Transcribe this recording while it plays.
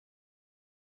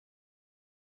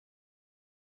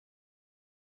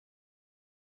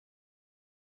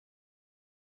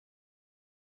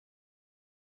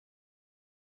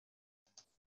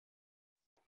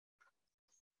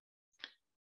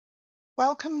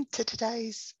Welcome to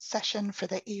today's session for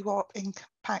the EAWOP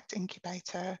Impact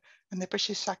Incubator and the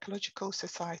British Psychological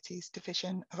Society's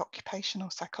Division of Occupational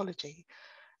Psychology.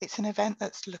 It's an event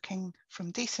that's looking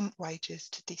from decent wages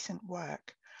to decent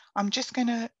work. I'm just going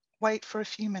to wait for a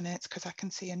few minutes because I can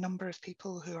see a number of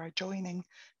people who are joining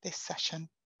this session,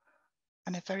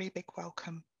 and a very big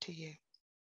welcome to you.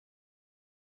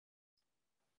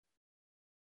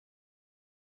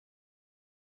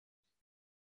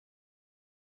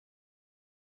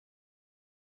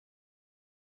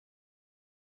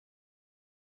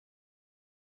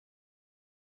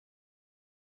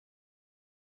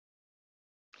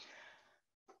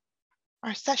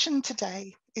 Our session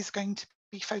today is going to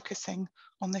be focusing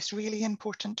on this really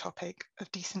important topic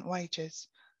of decent wages.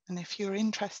 And if you're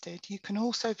interested, you can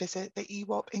also visit the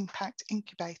EAWOP Impact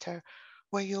Incubator,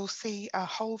 where you'll see a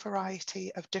whole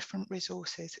variety of different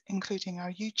resources, including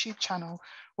our YouTube channel,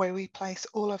 where we place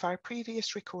all of our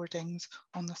previous recordings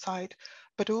on the site,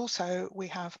 but also we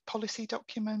have policy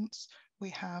documents,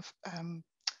 we have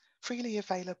freely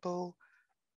available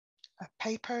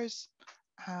papers,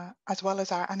 as well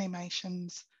as our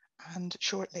animations and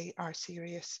shortly our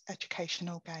serious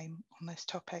educational game on this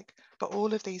topic. But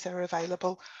all of these are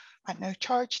available at no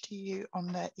charge to you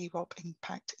on the EAWOP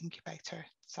Impact Incubator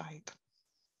site.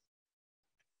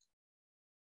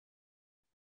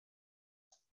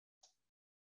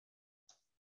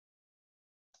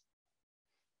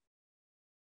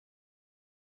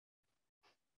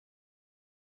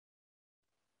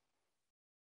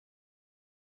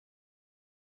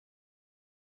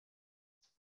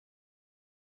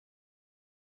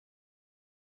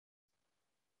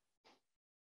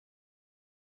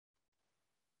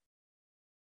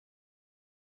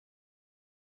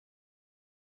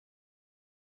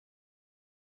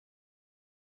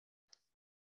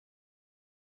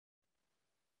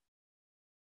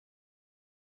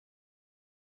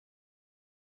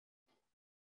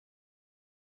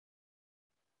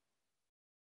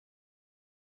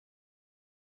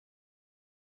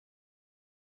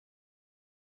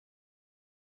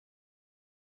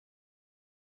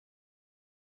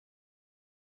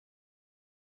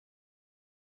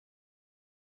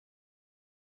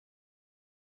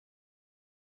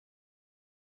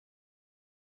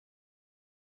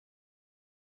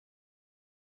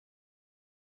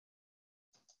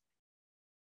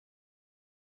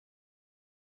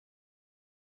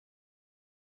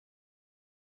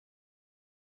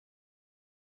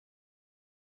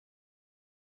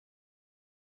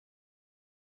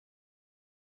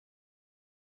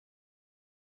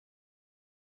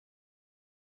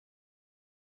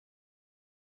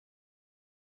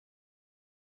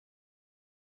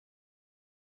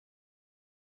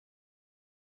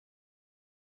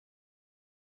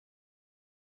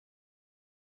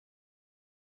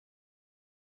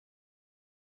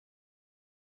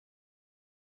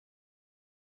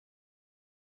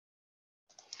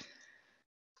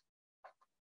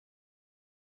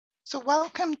 So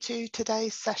welcome to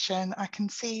today's session. I can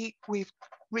see we've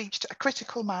reached a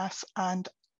critical mass, and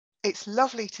it's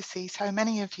lovely to see so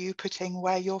many of you putting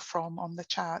where you're from on the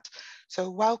chat. So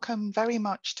welcome very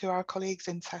much to our colleagues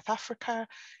in South Africa,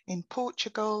 in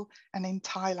Portugal, and in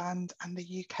Thailand and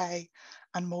the UK,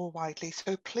 and more widely.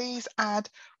 So please add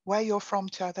where you're from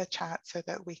to other chats so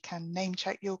that we can name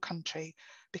check your country,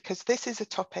 because this is a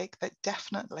topic that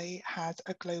definitely has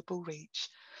a global reach.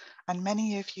 And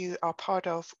many of you are part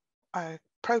of a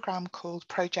program called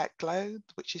Project Globe,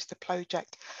 which is the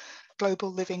project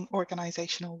Global Living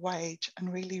Organisational Wage,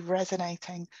 and really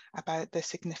resonating about the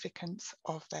significance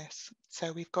of this.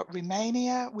 So we've got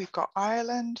Romania, we've got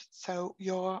Ireland, so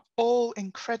you're all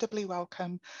incredibly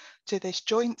welcome to this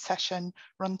joint session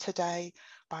run today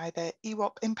by the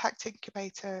EAWOP Impact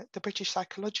Incubator, the British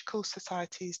Psychological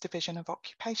Society's Division of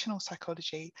Occupational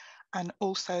Psychology, and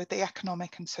also the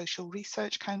Economic and Social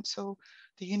Research Council,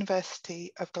 the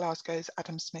University of Glasgow's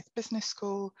Adam Smith Business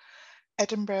School,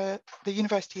 Edinburgh, the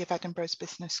University of Edinburgh's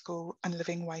Business School, and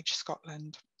Living Wage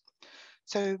Scotland.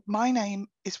 So my name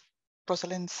is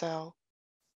Rosalind Searle.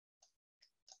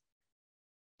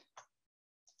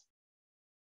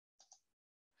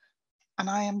 And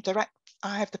I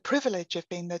have the privilege of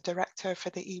being the director for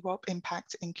the EAWOP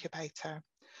Impact Incubator.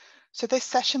 So this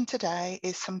session today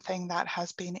is something that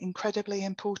has been incredibly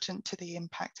important to the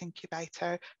Impact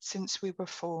Incubator since we were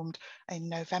formed in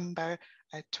November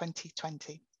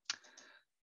 2020.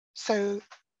 So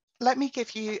let me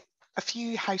give you a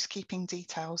few housekeeping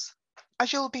details.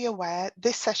 As you'll be aware,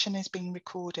 this session is being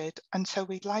recorded, and so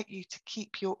we'd like you to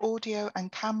keep your audio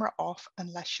and camera off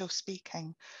unless you're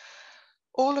speaking.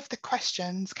 All of the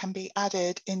questions can be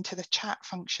added into the chat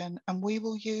function, and we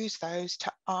will use those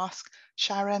to ask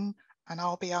Sharon, and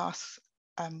I'll be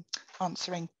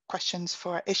answering questions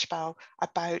for Ishbel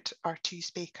about our two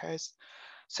speakers.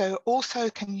 So also,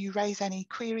 can you raise any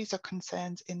queries or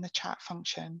concerns in the chat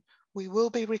function? We will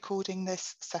be recording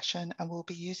this session and we'll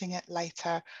be using it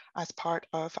later as part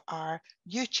of our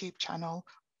YouTube channel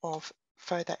of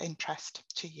further interest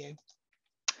to you.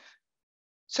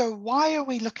 So why are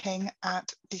we looking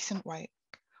at decent work?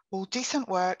 Well, decent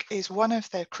work is one of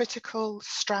the critical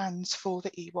strands for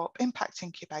the EAWOP Impact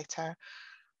Incubator.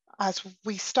 As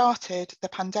we started, the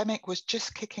pandemic was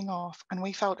just kicking off, and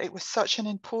we felt it was such an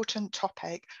important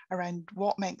topic around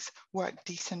what makes work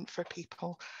decent for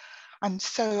people. And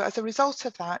so as a result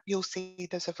of that, you'll see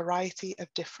there's a variety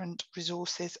of different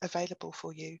resources available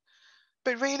for you.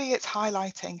 But really it's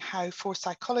highlighting how for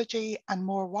psychology and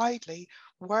more widely,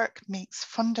 work meets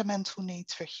fundamental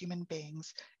needs for human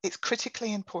beings. It's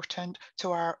critically important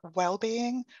to our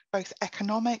well-being, both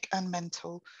economic and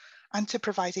mental, and to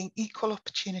providing equal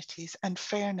opportunities and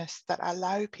fairness that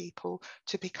allow people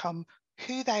to become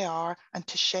who they are and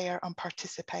to share and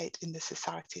participate in the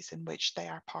societies in which they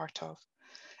are part of.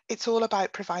 It's all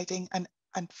about providing an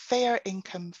fair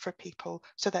income for people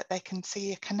so that they can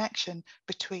see a connection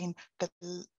between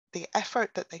the effort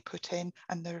that they put in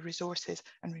and the resources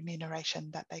and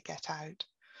remuneration that they get out.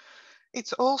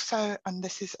 It's also, and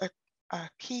this is a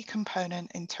key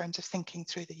component in terms of thinking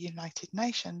through the United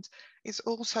Nations, is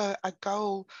also a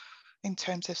goal in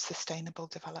terms of sustainable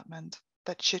development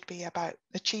that should be about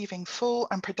achieving full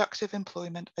and productive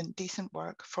employment and decent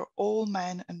work for all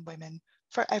men and women,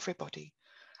 for everybody.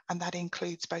 And that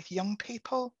includes both young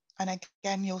people, and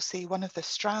again, you'll see one of the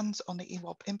strands on the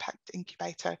EAWOP Impact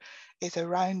Incubator is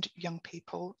around young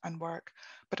people and work,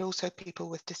 but also people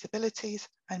with disabilities,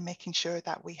 and making sure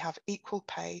that we have equal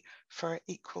pay for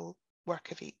equal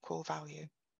work of equal value.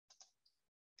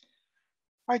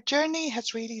 Our journey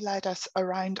has really led us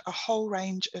around a whole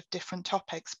range of different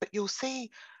topics, but you'll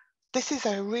see this is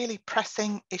a really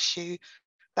pressing issue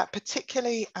that,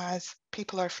 particularly as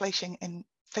people are facing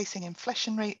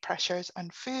inflationary pressures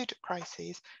and food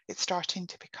crises, it's starting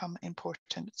to become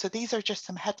important. So these are just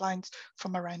some headlines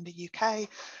from around the UK.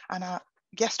 And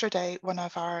yesterday, one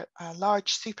of our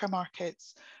large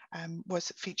supermarkets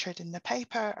was featured in the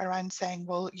paper around saying,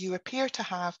 well, you appear to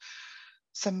have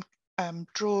some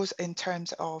draws in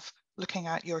terms of looking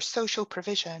at your social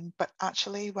provision, but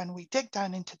actually when we dig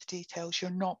down into the details,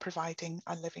 you're not providing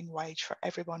a living wage for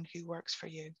everyone who works for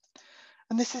you.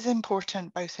 And this is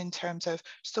important both in terms of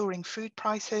soaring food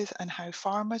prices and how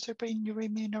farmers are being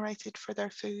remunerated for their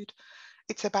food.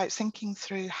 It's about thinking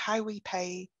through how we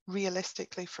pay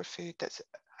realistically for food that's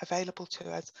available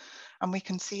to us. And we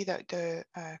can see that the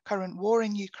current war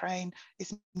in Ukraine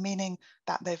is meaning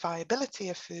that the viability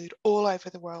of food all over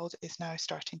the world is now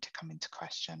starting to come into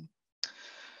question.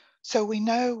 So we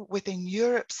know within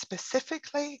Europe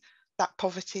specifically, that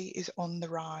poverty is on the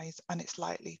rise, and it's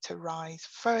likely to rise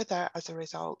further as a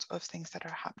result of things that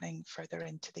are happening further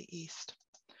into the east.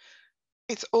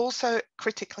 It's also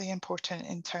critically important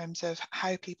in terms of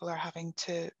how people are having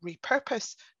to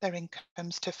repurpose their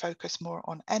incomes to focus more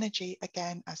on energy,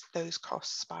 again, as those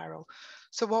costs spiral.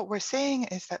 So what we're seeing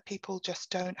is that people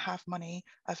just don't have money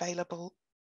available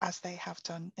as they have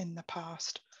done in the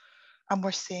past. And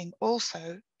we're seeing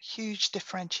also huge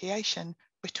differentiation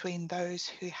between those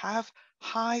who have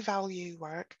high value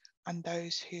work and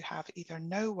those who have either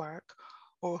no work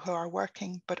or who are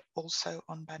working but also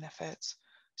on benefits.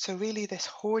 So really this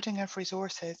hoarding of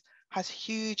resources has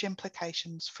huge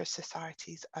implications for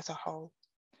societies as a whole.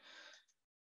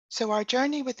 So our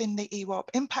journey within the EAWOP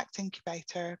Impact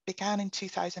Incubator began in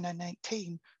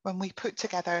 2018 when we put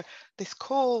together this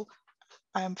call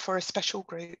for a special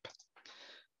group.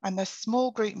 And the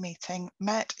small group meeting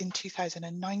met in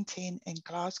 2019 in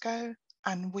Glasgow,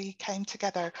 and we came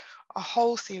together a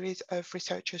whole series of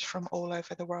researchers from all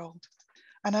over the world.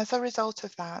 And as a result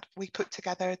of that, we put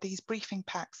together these briefing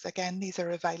packs. Again, these are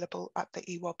available at the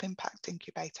EAWOP Impact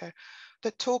Incubator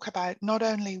that talk about not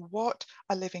only what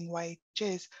a living wage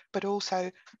is, but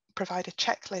also provide a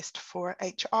checklist for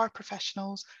HR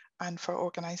professionals and for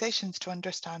organisations to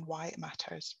understand why it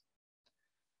matters.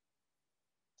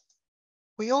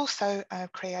 We also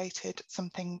created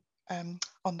something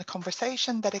on the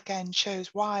conversation that again shows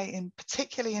why,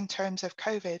 particularly in terms of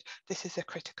COVID, this is a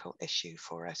critical issue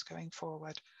for us going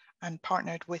forward, and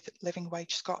partnered with Living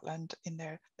Wage Scotland in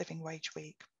their Living Wage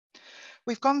Week.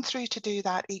 We've gone through to do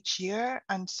that each year,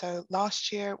 and so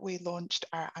last year we launched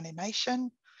our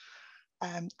animation.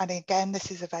 And again,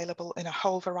 this is available in a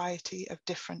whole variety of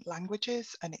different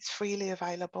languages, and it's freely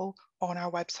available on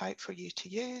our website for you to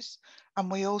use. And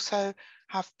we also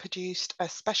have produced a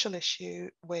special issue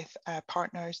with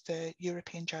partners, the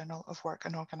European Journal of Work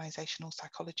and Organisational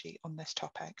Psychology, on this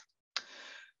topic.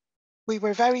 We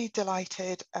were very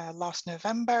delighted last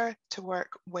November to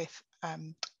work with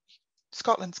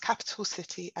Scotland's capital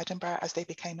city, Edinburgh, as they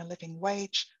became a living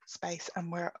wage space,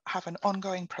 and we have an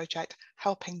ongoing project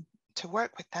helping to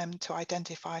work with them to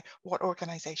identify what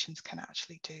organisations can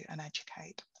actually do and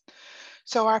educate.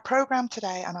 So our programme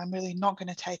today, and I'm really not going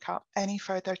to take up any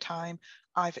further time,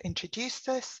 I've introduced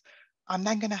this. I'm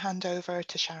then going to hand over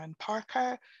to Sharon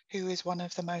Parker, who is one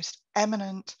of the most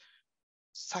eminent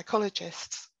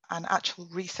psychologists and actual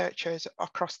researchers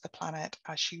across the planet,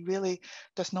 as she really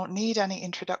does not need any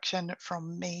introduction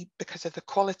from me because of the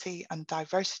quality and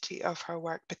diversity of her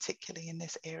work, particularly in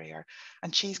this area.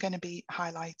 And she's going to be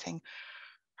highlighting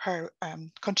her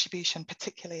contribution,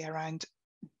 particularly around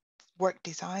work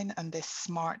design and this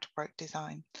smart work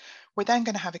design. We're then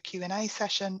going to have a Q&A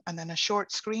session and then a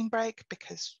short screen break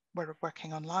because we're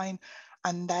working online.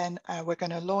 And then we're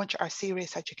going to launch our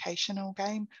serious educational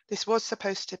game. This was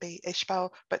supposed to be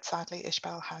Ishbel, but sadly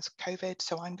Ishbel has COVID.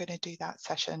 So I'm going to do that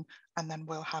session and then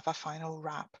we'll have a final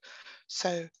wrap.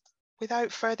 So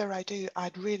without further ado,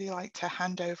 I'd really like to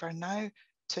hand over now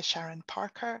to Sharon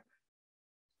Parker.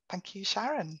 Thank you,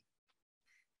 Sharon.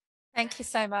 Thank you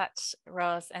so much,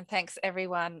 Ros, and thanks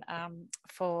everyone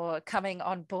for coming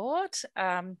on board.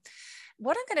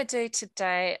 What I'm going to do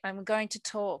today, I'm going to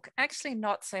talk actually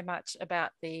not so much about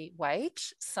the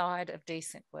wage side of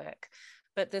decent work,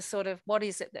 but the sort of what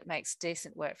is it that makes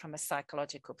decent work from a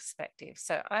psychological perspective.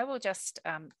 So I will just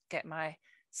get my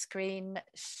screen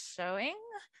showing,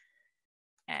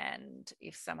 and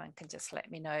if someone can just let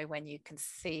me know when you can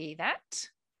see that.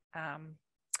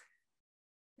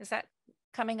 Is that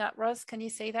coming up, Ros? Can you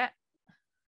see that?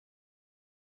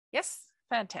 Yes,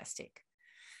 fantastic.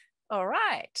 All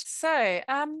right, so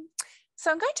I'm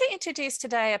going to introduce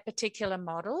today a particular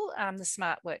model, the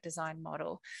smart work design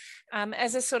model,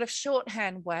 as a sort of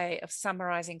shorthand way of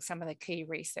summarizing some of the key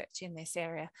research in this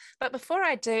area. But before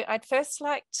I do, I'd first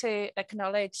like to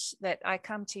acknowledge that I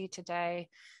come to you today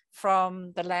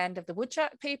from the land of the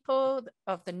Whadjuk people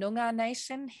of the Noongar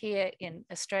Nation here in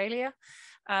Australia.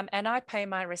 And I pay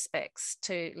my respects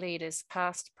to leaders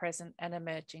past, present and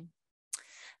emerging.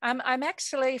 I'm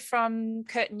actually from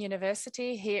Curtin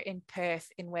University here in Perth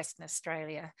in Western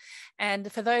Australia.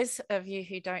 And for those of you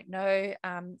who don't know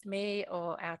me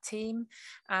or our team,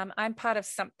 I'm part of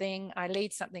something, I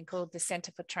lead something called the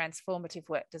Centre for Transformative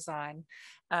Work Design,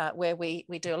 where we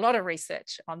do a lot of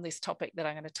research on this topic that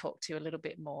I'm going to talk to you a little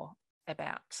bit more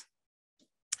about.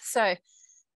 So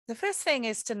the first thing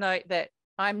is to note that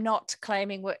I'm not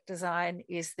claiming work design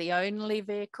is the only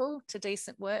vehicle to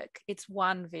decent work. It's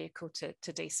one vehicle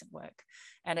to decent work,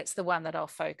 and it's the one that I'll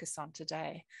focus on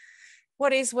today.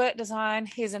 What is work design?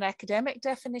 Here's an academic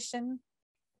definition: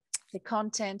 the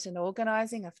content and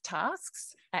organizing of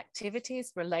tasks,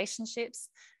 activities, relationships,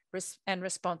 and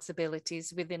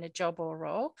responsibilities within a job or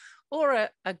role, or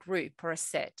a group or a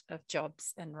set of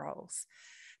jobs and roles.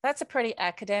 That's a pretty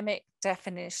academic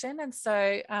definition. And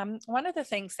so one of the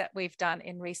things that we've done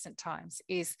in recent times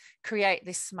is create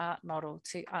this SMART model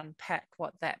to unpack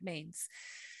what that means.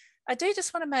 I do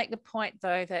just want to make the point,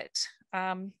 though, that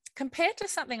compared to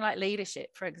something like leadership,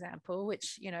 for example,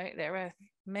 which, you know, there are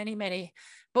many, many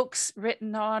books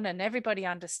written on and everybody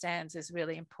understands is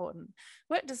really important,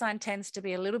 work design tends to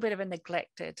be a little bit of a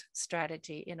neglected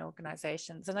strategy in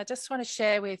organizations. And I just want to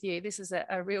share with you, this is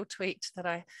a real tweet that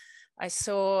I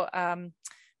saw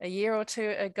a year or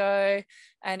two ago,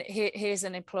 and here's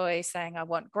an employee saying, I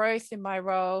want growth in my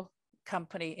role.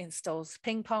 Company installs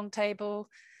ping pong table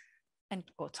and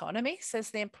autonomy, says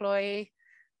the employee.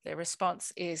 The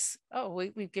response is, oh,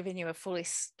 we've given you a fully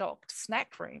stocked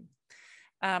snack room.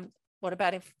 What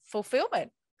about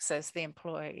fulfillment, says the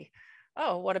employee.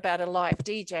 Oh, what about a live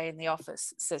DJ in the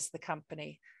office, says the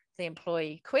company. The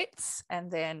employee quits,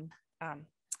 and then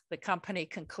the company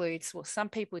concludes, well, some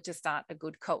people just aren't a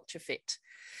good culture fit.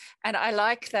 And I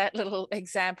like that little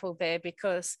example there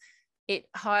because it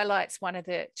highlights one of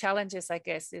the challenges, I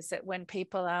guess, is that when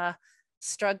people are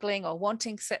struggling or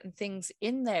wanting certain things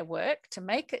in their work to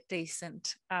make it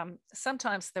decent,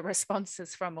 sometimes the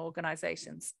responses from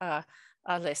organizations are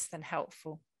less than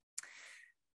helpful.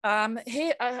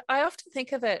 Here, I often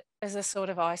think of it as a sort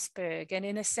of iceberg, and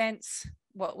in a sense,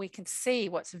 what we can see,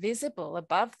 what's visible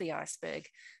above the iceberg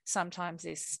sometimes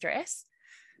is stress,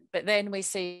 but then we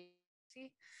see,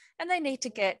 and they need to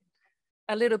get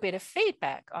a little bit of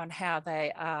feedback on how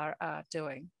they are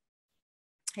doing.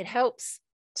 It helps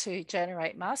to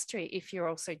generate mastery if you're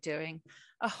also doing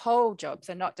a whole job,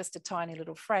 so not just a tiny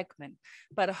little fragment,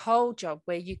 but a whole job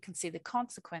where you can see the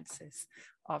consequences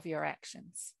of your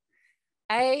actions.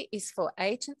 A is for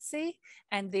agency,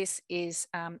 and this is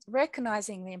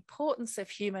recognizing the importance of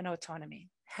human autonomy,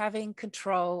 having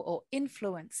control or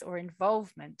influence or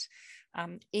involvement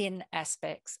in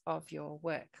aspects of your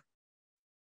work.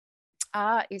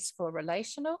 R is for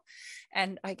relational,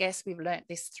 and I guess we've learnt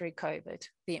this through COVID,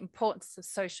 the importance of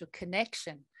social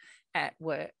connection at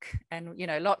work, and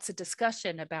lots of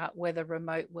discussion about whether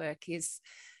remote work is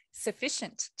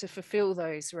sufficient to fulfill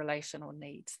those relational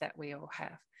needs that we all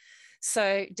have.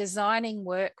 So designing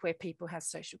work where people have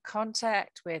social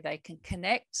contact, where they can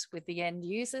connect with the end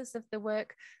users of the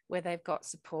work, where they've got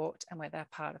support and where they're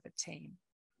part of a team.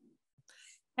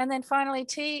 And then finally,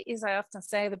 T is, I often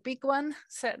say, the big one.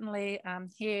 Certainly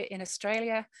here in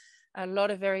Australia, a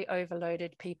lot of very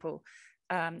overloaded people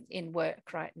in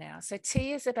work right now. So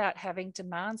T is about having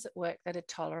demands at work that are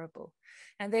tolerable.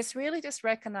 And this really just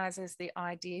recognizes the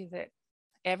idea that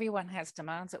everyone has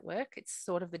demands at work. It's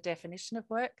sort of the definition of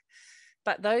work,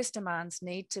 but those demands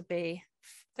need to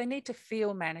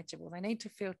feel manageable. They need to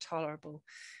feel tolerable,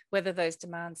 whether those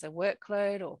demands are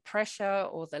workload or pressure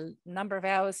or the number of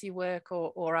hours you work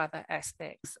or other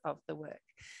aspects of the work.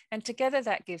 And together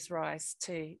that gives rise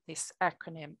to this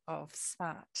acronym of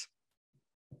SMART.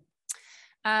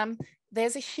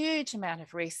 There's a huge amount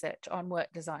of research on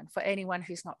work design for anyone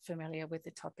who's not familiar with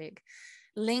the topic,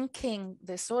 linking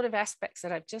the sort of aspects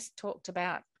that I've just talked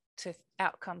about to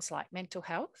outcomes like mental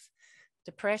health,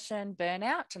 depression,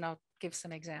 burnout, and I'll give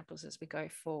some examples as we go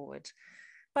forward,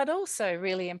 but also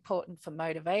really important for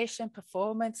motivation,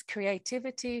 performance,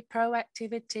 creativity,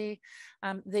 proactivity,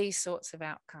 these sorts of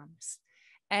outcomes.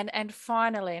 And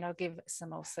finally, and I'll give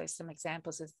also some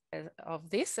examples of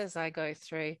this as I go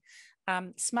through,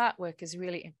 smart work is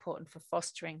really important for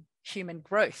fostering human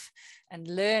growth and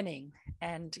learning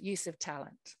and use of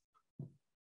talent.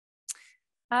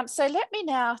 So let me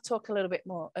now talk a little bit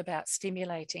more about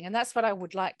stimulating, and that's what I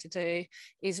would like to do,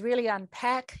 is really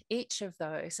unpack each of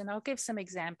those, and I'll give some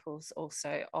examples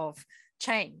also of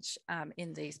change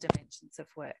in these dimensions of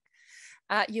work.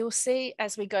 You'll see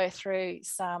as we go through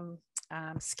some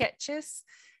sketches,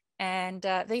 and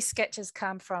these sketches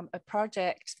come from a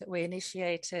project that we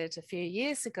initiated a few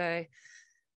years ago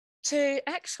to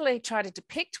actually try to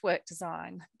depict work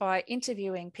design by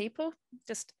interviewing people,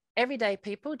 just everyday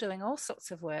people doing all sorts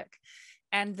of work,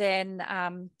 and then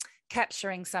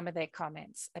capturing some of their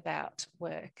comments about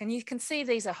work. And you can see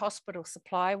these are hospital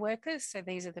supply workers. So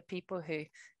these are the people who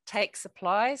take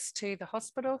supplies to the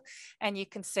hospital. And you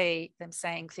can see them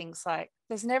saying things like,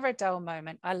 there's never a dull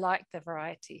moment. I like the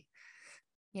variety,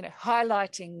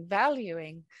 highlighting,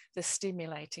 valuing the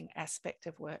stimulating aspect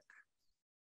of work.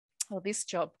 Well, this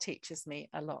job teaches me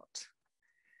a lot.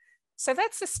 So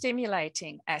that's the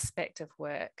stimulating aspect of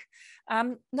work.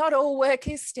 Not all work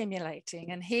is stimulating.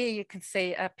 And here you can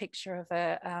see a picture of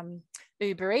a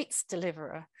Uber Eats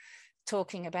deliverer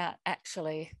talking about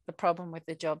actually the problem with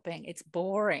the job being it's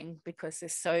boring because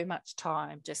there's so much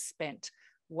time just spent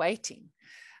waiting.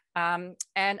 And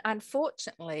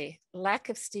unfortunately, lack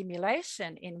of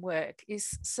stimulation in work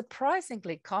is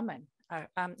surprisingly common.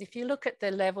 If you look at the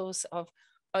levels of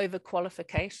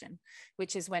overqualification,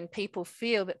 which is when people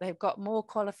feel that they've got more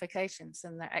qualifications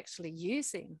than they're actually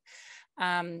using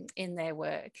in their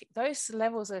work, those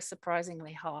levels are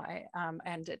surprisingly high,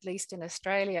 and at least in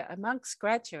Australia amongst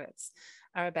graduates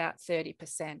are about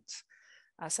 30%.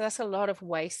 So that's a lot of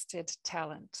wasted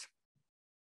talent.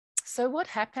 So what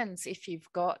happens if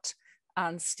you've got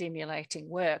unstimulating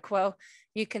work? Well,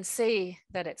 you can see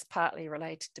that it's partly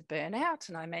related to burnout,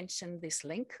 and I mentioned this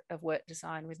link of work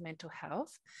design with mental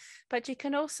health, but you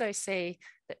can also see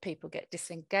that people get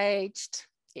disengaged.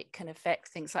 It can affect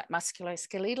things like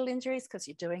musculoskeletal injuries because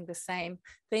you're doing the same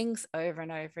things over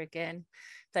and over again.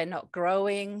 They're not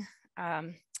growing.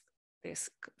 This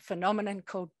phenomenon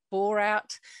called bore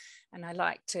out. And I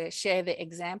like to share the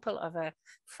example of a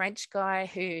French guy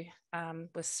who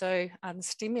was so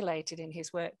unstimulated in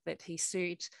his work that he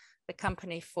sued the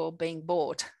company for being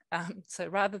bored. So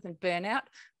rather than burnout,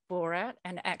 bore out,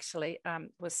 and actually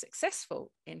was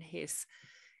successful in his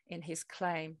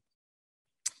claim.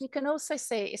 You can also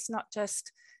see it's not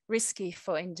just risky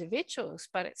for individuals,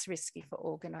 but it's risky for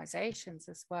organizations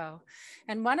as well.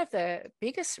 And one of the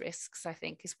biggest risks, I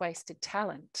think, is wasted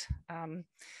talent.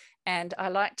 And I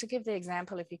like to give the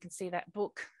example, if you can see that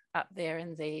book up there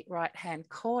in the right-hand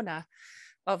corner,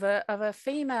 of a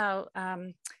female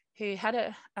who had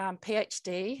a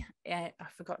PhD, I've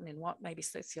forgotten in what, maybe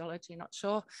sociology, not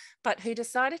sure, but who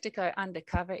decided to go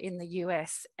undercover in the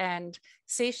US and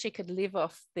see if she could live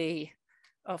off the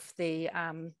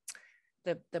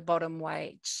bottom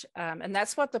wage. And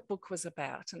that's what the book was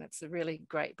about. And it's a really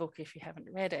great book if you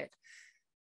haven't read it.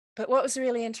 But what was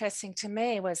really interesting to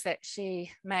me was that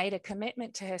she made a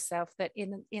commitment to herself that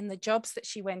in the jobs that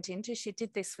she went into, she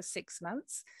did this for 6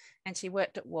 months, and she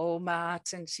worked at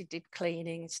Walmart and she did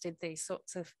cleaning and she did these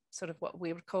sorts of sort of what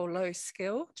we would call low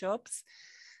skill jobs.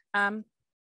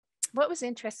 What was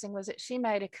interesting was that she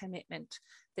made a commitment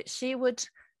that she would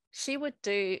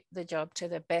do the job to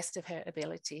the best of her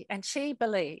ability. And she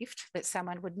believed that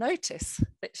someone would notice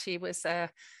that she was a,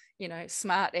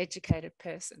 smart, educated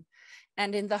person.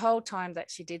 And in the whole time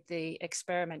that she did the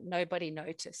experiment, nobody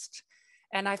noticed.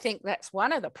 And I think that's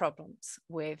one of the problems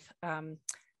with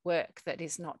work that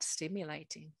is not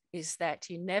stimulating, is that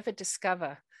you never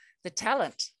discover the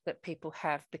talent that people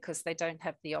have because they don't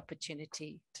have the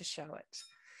opportunity to show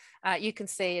it. You can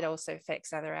see it also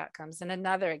affects other outcomes. And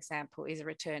another example is a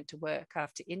return to work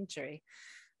after injury.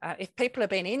 If people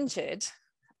have been injured,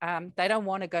 they don't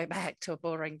want to go back to a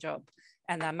boring job,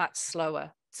 and they're much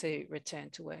slower to return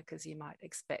to work, as you might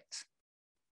expect.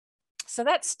 So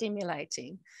that's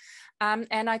stimulating.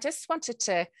 And I just wanted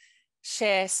to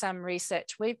share some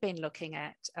research we've been looking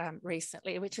at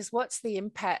recently, which is what's the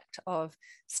impact of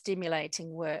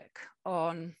stimulating work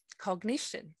on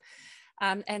cognition.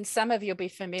 And some of you'll be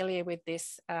familiar with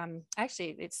this.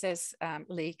 Actually, it says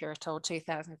Leaker et al.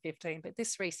 2015, but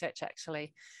this research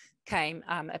actually came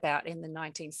about in the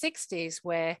 1960s,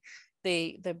 where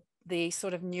the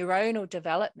sort of neuronal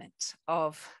development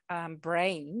of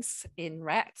brains in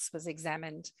rats was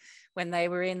examined when they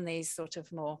were in these sort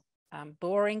of more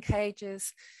boring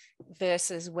cages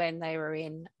versus when they were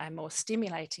in a more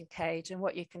stimulating cage. And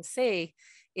what you can see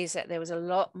is that there was a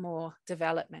lot more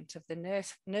development of the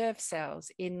nerve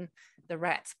cells in the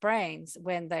rats' brains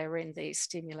when they were in these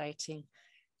stimulating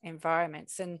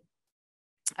environments. And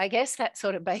I guess that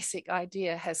sort of basic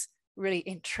idea has really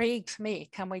intrigued me.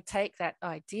 Can we take that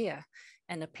idea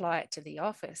and apply it to the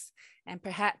office? And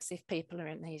perhaps if people are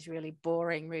in these really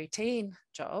boring routine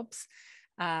jobs,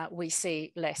 we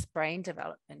see less brain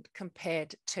development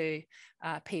compared to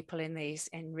people in these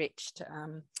enriched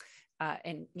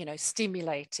and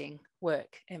stimulating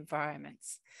work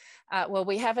environments. Well,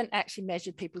 we haven't actually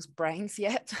measured people's brains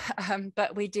yet,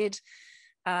 but we did.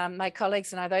 My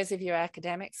colleagues and I, those of you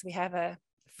academics, we have a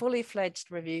fully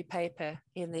fledged review paper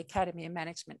in the Academy of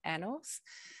Management Annals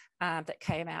that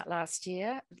came out last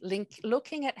year,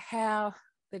 looking at how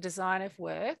the design of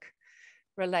work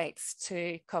relates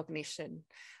to cognition.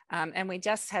 And we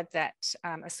just had that,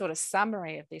 a sort of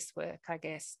summary of this work, I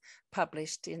guess,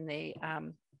 published in the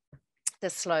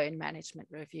Sloan Management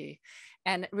Review.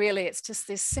 And really, it's just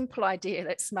this simple idea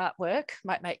that smart work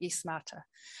might make you smarter.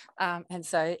 And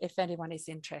so if anyone is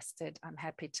interested, I'm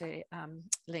happy to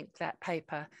link that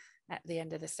paper at the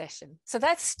end of the session. So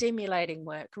that's stimulating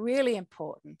work, really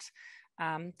important.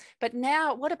 But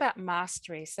now, what about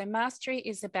mastery? So mastery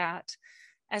is about,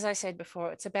 as I said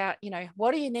before, it's about,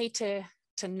 what do you need to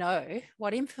know?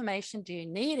 What information do you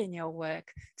need in your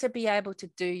work to be able to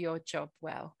do your job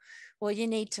well? Well, you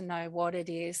need to know what it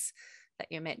is that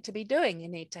you're meant to be doing. You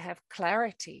need to have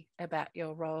clarity about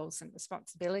your roles and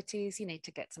responsibilities. You need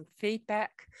to get some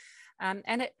feedback.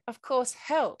 And it, of course,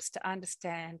 helps to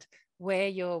understand where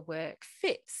your work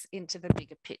fits into the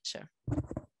bigger picture.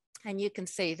 And you can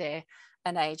see there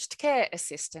an aged care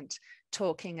assistant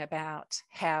talking about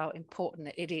how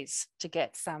important it is to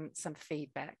get some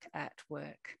feedback at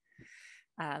work.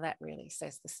 That really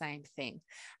says the same thing.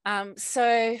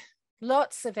 So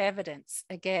lots of evidence,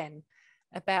 again,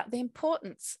 about the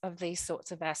importance of these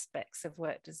sorts of aspects of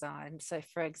work design. So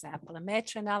for example, a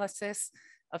meta-analysis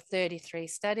of 33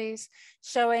 studies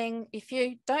showing if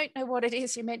you don't know what it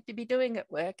is you're meant to be doing at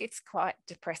work, it's quite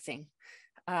depressing.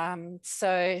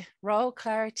 So role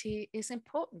clarity is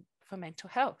important for mental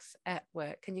health at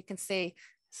work. And you can see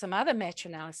some other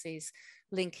meta-analyses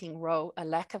linking a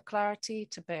lack of clarity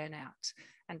to burnout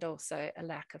and also a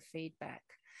lack of feedback.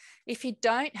 If you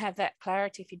don't have that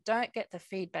clarity, if you don't get the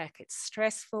feedback, it's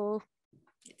stressful,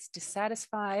 it's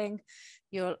dissatisfying,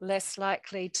 you're less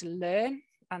likely to learn.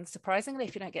 Unsurprisingly,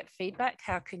 if you don't get feedback,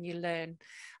 how can you learn?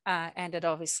 And it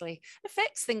obviously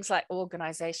affects things like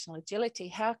organizational agility.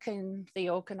 How can the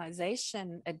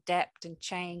organization adapt and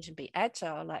change and be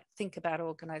agile? Like think about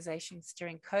organizations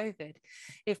during COVID.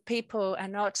 If people are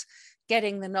not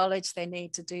getting the knowledge they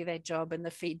need to do their job and the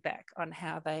feedback on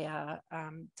how they are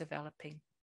developing.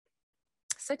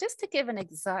 So just to give an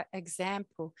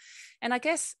example, and I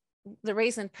guess the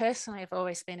reason personally I've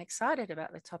always been excited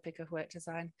about the topic of work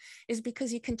design is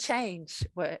because you can change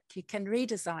work, you can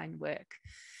redesign work.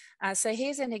 So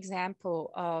here's an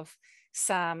example of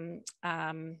some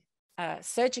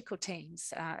surgical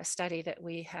teams, a study that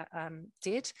we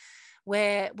did,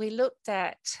 where we looked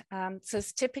at, so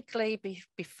it's typically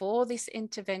before this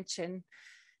intervention,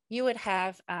 you would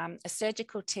have a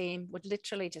surgical team would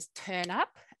literally just turn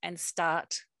up and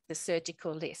start the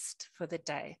surgical list for the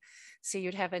day. So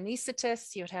you'd have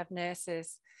anaesthetists, you would have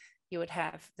nurses, you would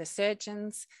have the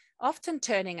surgeons, often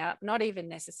turning up, not even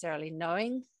necessarily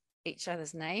knowing each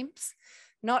other's names,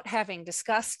 not having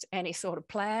discussed any sort of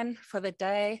plan for the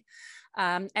day.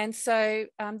 And so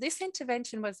this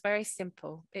intervention was very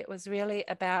simple. It was really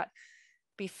about,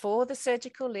 before the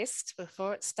surgical list,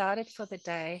 before it started for the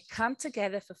day, come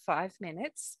together for 5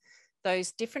 minutes,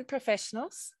 those different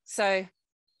professionals. So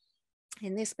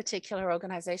in this particular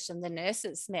organisation, the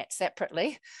nurses met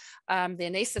separately. The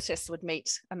anaesthetists would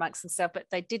meet amongst themselves, but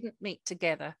they didn't meet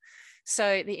together.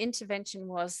 So the intervention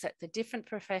was that the different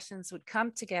professions would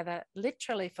come together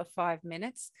literally for 5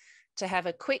 minutes to have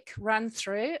a quick run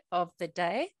through of the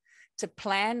day, to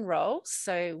plan roles,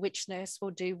 so which nurse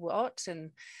will do what,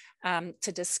 and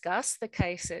to discuss the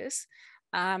cases,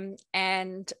 and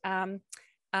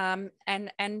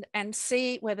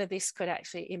see whether this could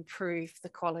actually improve the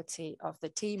quality of the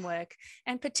teamwork.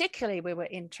 And particularly we were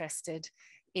interested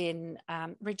in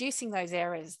reducing those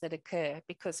errors that occur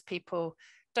because people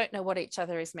don't know what each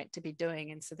other is meant to be doing,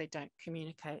 and so they don't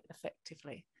communicate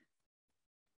effectively.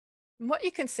 And what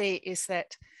you can see is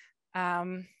that,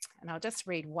 and I'll just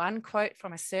read one quote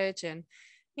from a surgeon,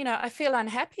 you know, I feel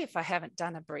unhappy if I haven't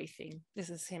done a briefing. This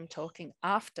is him talking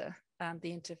after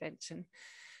the intervention.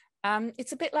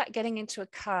 It's a bit like getting into a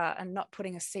car and not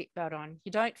putting a seatbelt on.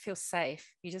 You don't feel safe.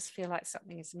 You just feel like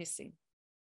something is missing.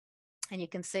 And you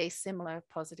can see similar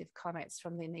positive comments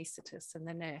from the anaesthetist and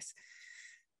the nurse.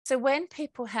 So when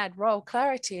people had role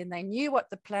clarity and they knew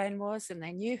what the plan was and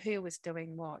they knew who was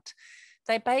doing what,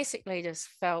 they basically just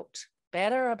felt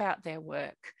better about their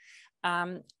work,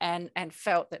 and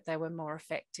felt that they were more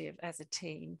effective as a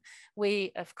team.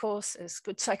 We, of course, as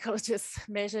good psychologists,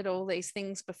 measured all these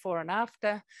things before and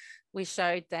after. We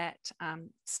showed that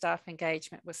staff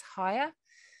engagement was higher.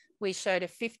 We showed a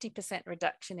 50%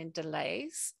 reduction in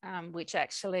delays, which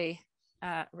actually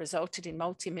resulted in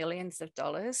multi-millions of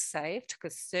dollars saved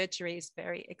because surgery is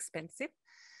very expensive.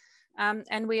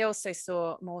 And we also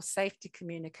saw more safety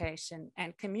communication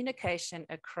and communication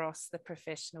across the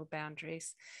professional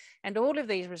boundaries. And all of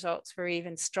these results were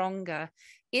even stronger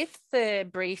if the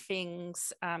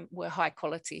briefings were high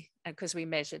quality, because we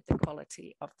measured the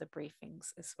quality of the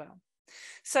briefings as well.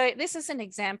 So this is an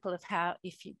example of how,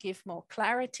 if you give more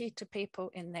clarity to people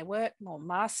in their work, more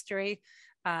mastery,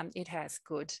 it has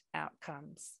good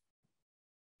outcomes.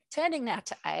 Turning now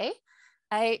to A.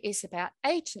 A is about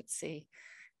agency.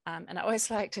 And I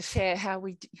always like to share how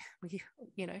we,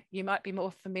 you know, you might be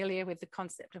more familiar with the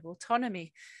concept of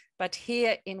autonomy, but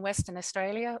here in Western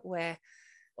Australia, where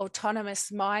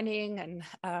autonomous mining and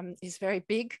is very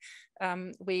big,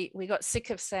 we got sick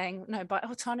of saying, no, by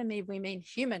autonomy, we mean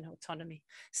human autonomy.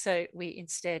 So we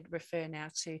instead refer now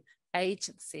to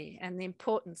agency and the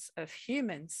importance of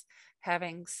humans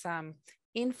having some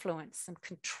influence, some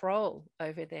control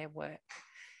over their work.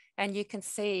 And you can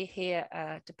see here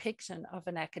a depiction of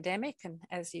an academic. And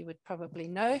as you would probably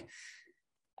know,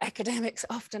 academics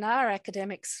often are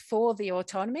academics for the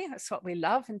autonomy. That's what we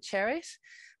love and cherish.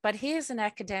 But here's an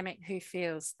academic who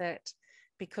feels that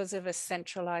because of a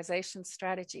centralization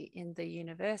strategy in the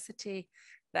university,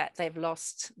 that they've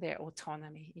lost their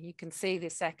autonomy. You can see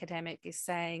this academic is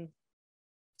saying,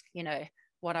 you know,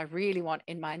 what I really want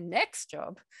in my next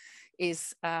job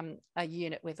is a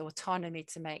unit with autonomy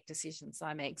to make decisions.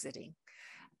 I'm exiting.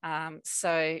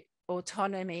 So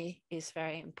autonomy is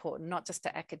very important, not just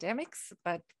to academics,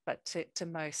 but to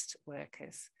most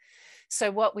workers.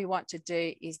 So what we want to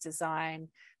do is design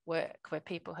work where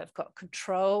people have got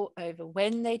control over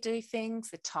when they do things,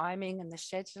 the timing and the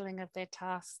scheduling of their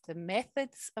tasks, the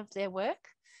methods of their work,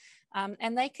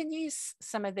 and they can use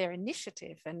some of their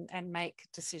initiative and make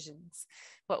decisions.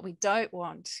 What we don't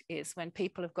want is when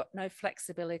people have got no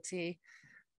flexibility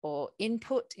or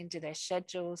input into their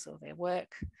schedules or their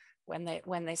work, when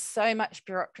there's so much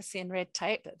bureaucracy and red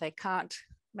tape that they can't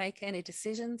make any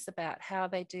decisions about how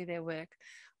they do their work,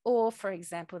 or, for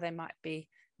example, they might be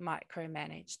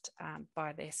micromanaged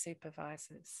by their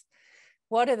supervisors.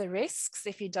 What are the risks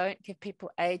if you don't give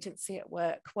people agency at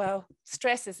work? Well,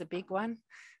 stress is a big one.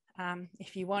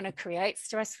 If you want to create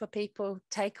stress for people,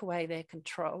 take away their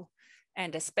control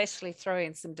and especially throw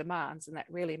in some demands, and that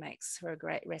really makes for a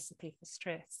great recipe for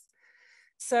stress.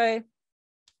 So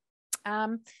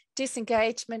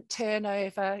disengagement,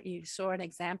 turnover, you saw an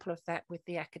example of that with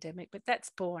the academic, but that's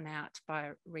borne out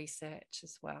by research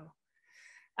as well.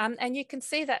 And you can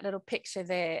see that little picture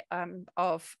there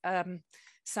of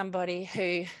somebody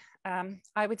who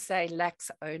I would say lacks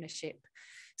ownership.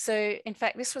 So in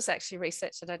fact, this was actually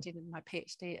research that I did in my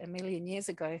PhD a million years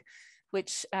ago,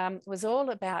 which was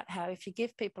all about how if you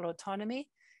give people autonomy,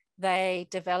 they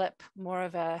develop more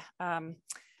of a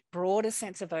broader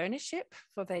sense of ownership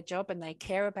for their job, and they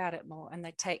care about it more and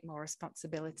they take more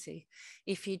responsibility.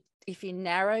 If you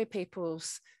narrow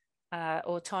people's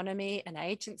autonomy and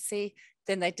agency,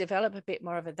 then they develop a bit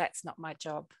more of a "that's not my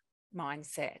job"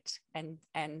 mindset and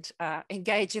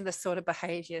engage in the sort of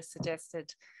behavior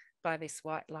suggested by this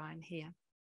white line here.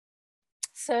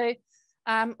 So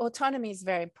autonomy is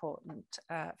very important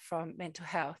from mental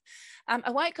health.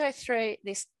 I won't go through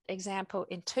this example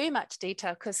in too much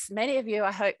detail because many of you,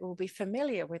 I hope, will be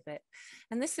familiar with it.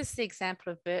 And this is the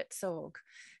example of Buurtzorg,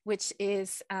 which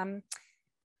is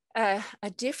a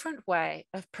different way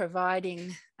of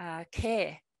providing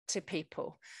care to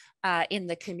people in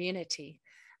the community.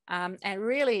 And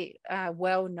really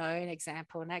well-known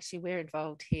example, and actually we're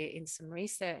involved here in some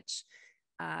research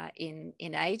in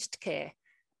aged care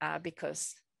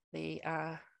because the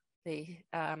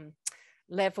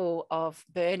level of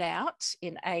burnout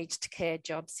in aged care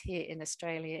jobs here in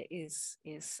Australia is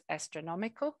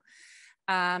astronomical.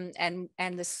 And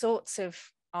the sorts of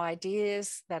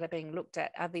ideas that are being looked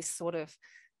at are this sort of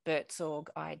Buurtzorg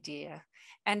idea.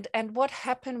 And what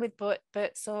happened with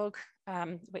Buurtzorg,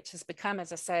 which has become,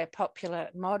 as I say, a popular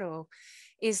model,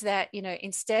 is that, you know,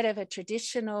 instead of a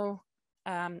traditional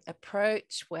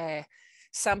approach where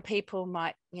some people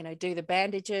might, you know, do the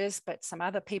bandages, but some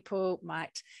other people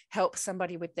might help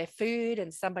somebody with their food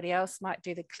and somebody else might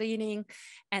do the cleaning.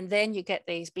 And then you get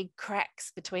these big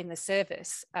cracks between the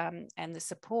service and the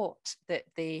support that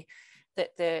the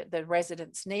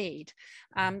residents need.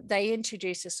 They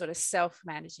introduce a sort of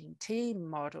self-managing team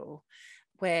model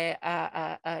where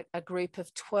a group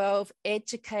of 12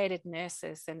 educated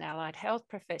nurses and allied health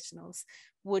professionals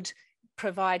would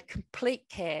provide complete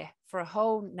care for a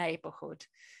whole neighbourhood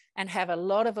and have a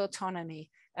lot of autonomy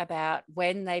about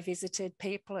when they visited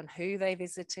people and who they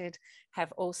visited,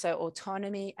 have also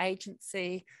autonomy,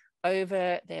 agency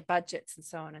over their budgets and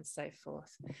so on and so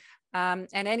forth. And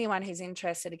anyone who's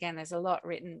interested, again, there's a lot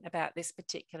written about this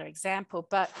particular example,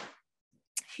 but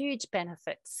huge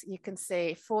benefits. You can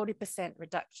see 40%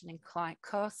 reduction in client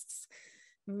costs,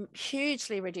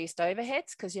 hugely reduced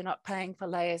overheads because you're not paying for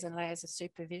layers and layers of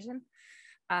supervision.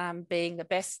 Being the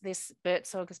best, this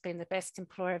Buurtzorg has been the best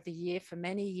employer of the year for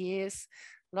many years.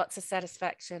 Lots of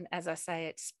satisfaction. As I say,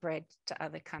 it's spread to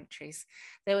other countries.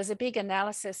 There was a big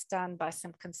analysis done by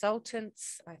some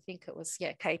consultants. I think it was,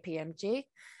 KPMG.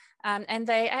 And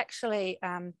they actually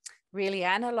really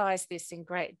analysed this in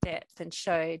great depth and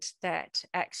showed that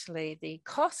actually the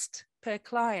cost per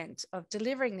client of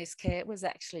delivering this care was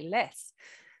actually less,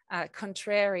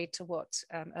 contrary to what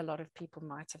a lot of people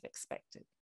might have expected.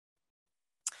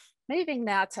 Moving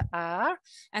now to R,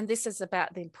 and this is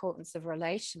about the importance of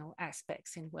relational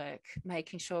aspects in work,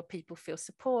 making sure people feel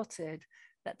supported,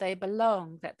 that they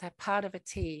belong, that they're part of a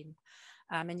team.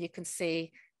 And you can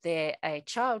see there a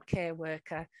childcare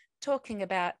worker talking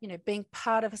about, you know, being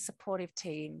part of a supportive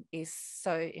team is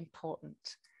so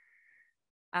important.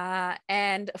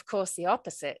 And of course, the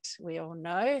opposite, we all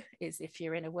know, is if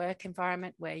you're in a work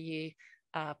environment where you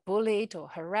are bullied or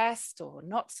harassed or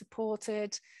not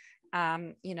supported,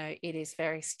 you know, it is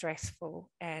very stressful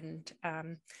and,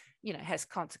 you know, has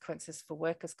consequences for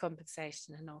workers'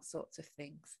 compensation and all sorts of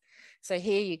things. So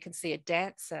here you can see a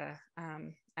dancer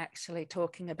actually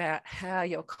talking about how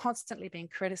you're constantly being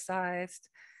criticised,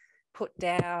 put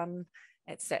down,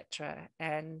 etc.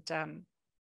 And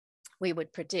we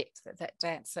would predict that that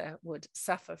dancer would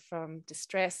suffer from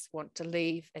distress, want to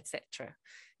leave, etc.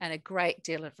 And a great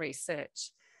deal of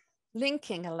research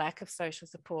linking a lack of social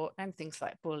support and things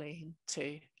like bullying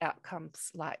to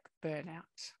outcomes like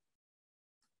burnout.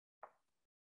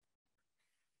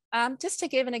 Just to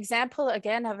give an example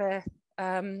again of a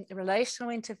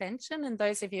relational intervention, and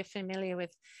those of you familiar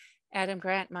with Adam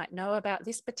Grant might know about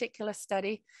this particular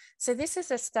study. So this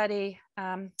is a study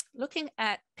looking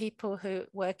at people who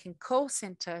work in call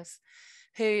centres,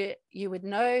 who you would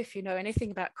know, if you know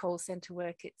anything about call centre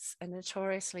work, it's a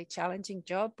notoriously challenging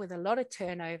job with a lot of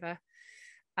turnover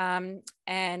and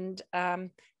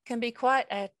can be quite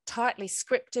a tightly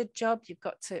scripted job. You've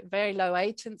got to very low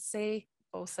agency,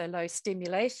 also low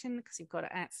stimulation because you've got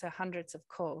to answer hundreds of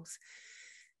calls.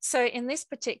 So in this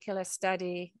particular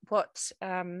study, what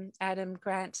Adam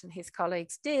Grant and his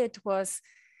colleagues did was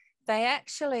they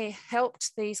actually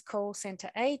helped these call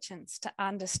centre agents to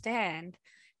understand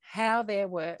how their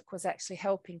work was actually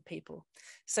helping people.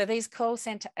 So these call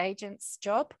centre agents'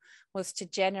 job was to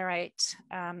generate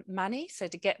money, so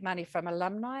to get money from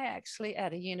alumni actually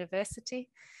at a university.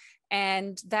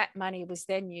 And that money was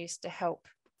then used to help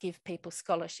give people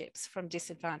scholarships from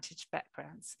disadvantaged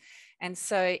backgrounds. And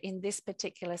so in this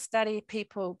particular study,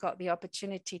 people got the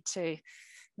opportunity to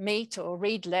meet or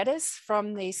read letters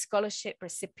from these scholarship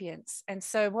recipients. And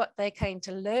so what they came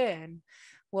to learn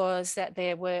was that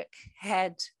their work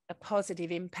had a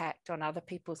positive impact on other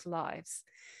people's lives.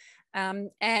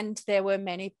 And there were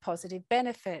many positive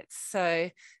benefits.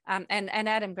 So, and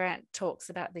Adam Grant talks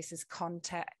about this as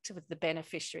contact with the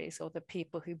beneficiaries or the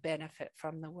people who benefit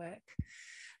from the work.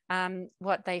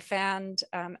 What they found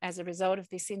as a result of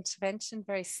this intervention,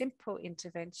 very simple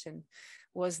intervention,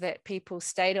 was that people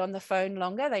stayed on the phone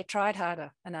longer. They tried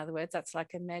harder. In other words, that's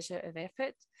like a measure of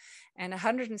effort, and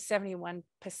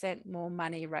 171% more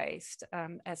money raised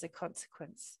as a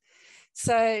consequence.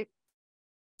 So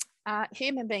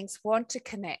human beings want to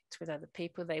connect with other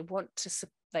people. They want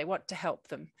to help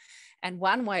them. And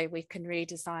one way we can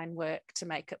redesign work to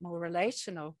make it more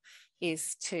relational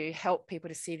is to help people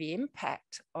to see the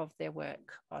impact of their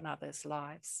work on others'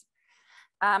 lives.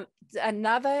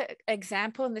 Another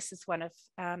example, and this is one of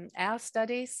our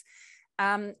studies,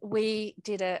 we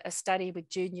did a study with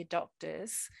junior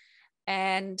doctors,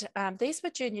 and these were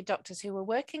junior doctors who were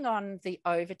working on the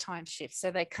overtime shift. So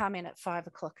they come in at 5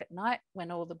 o'clock at night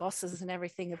when all the bosses and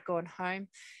everything have gone home,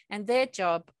 and their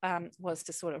job was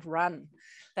to sort of run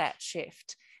that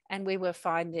shift. And we were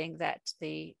finding that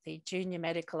the junior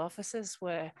medical officers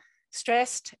were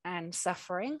stressed and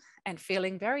suffering and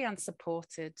feeling very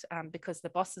unsupported because the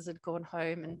bosses had gone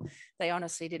home and they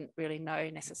honestly didn't really know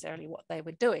necessarily what they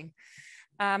were doing.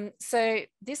 So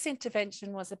this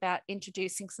intervention was about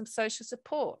introducing some social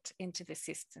support into the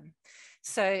system.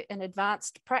 So an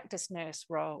advanced practice nurse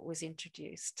role was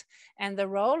introduced, and the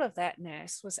role of that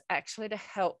nurse was actually to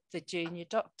help the junior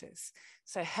doctors.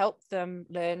 So help them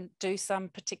learn, do some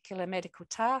particular medical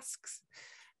tasks,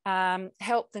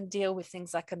 help them deal with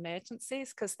things like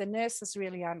emergencies, because the nurses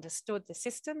really understood the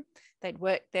system. They'd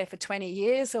worked there for 20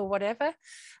 years or whatever.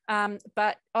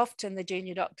 But often the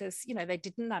junior doctors, you know, they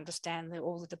didn't understand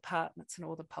all the departments and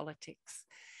all the politics.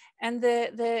 And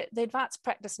the advanced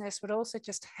practice nurse would also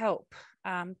just help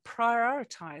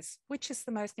prioritize which is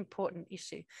the most important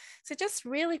issue. So just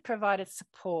really provided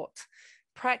support,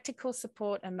 practical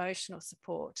support, emotional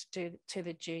support to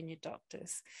the junior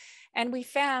doctors. And we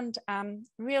found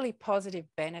really positive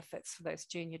benefits for those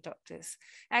junior doctors.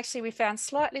 Actually, we found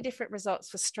slightly different results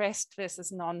for stressed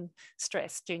versus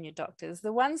non-stressed junior doctors.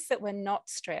 The ones that were not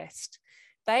stressed,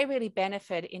 they really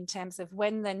benefit in terms of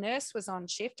when the nurse was on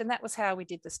shift, and that was how we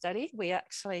did the study. We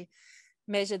actually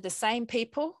measured the same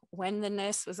people when the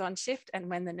nurse was on shift and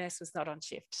when the nurse was not on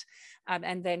shift,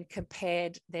 and then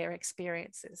compared their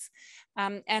experiences.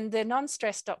 And the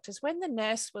non-stressed doctors, when the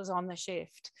nurse was on the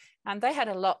shift, they had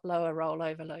a lot lower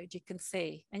rollover load, you can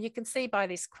see. And you can see by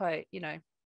this quote, you know,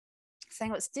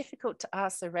 saying it's difficult to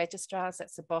ask the registrars,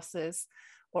 that's the bosses,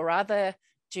 or other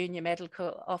junior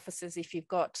medical officers if you've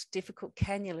got difficult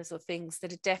cannulas or things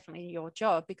that are definitely your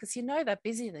job, because you know they're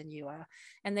busier than you are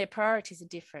and their priorities are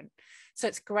different. So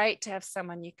it's great to have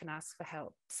someone you can ask for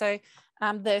help. So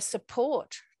the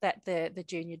support that the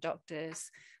junior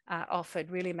doctors offered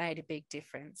really made a big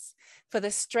difference. For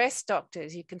the stress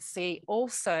doctors, you can see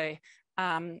also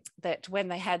that when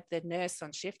they had the nurse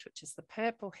on shift, which is the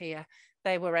purple here,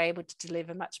 they were able to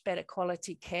deliver much better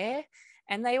quality care.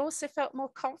 And they also felt more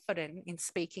confident in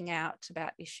speaking out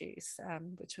about issues,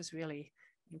 which was really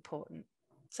important.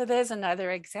 So there's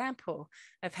another example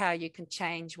of how you can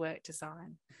change work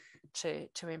design to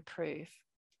improve.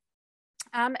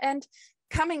 And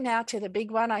coming now to the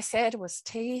big one I said was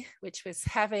T, which was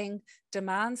having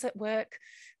demands at work,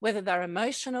 whether they're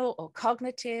emotional or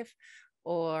cognitive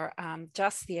or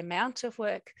just the amount of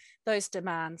work, those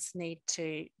demands need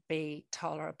to be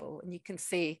tolerable. And you can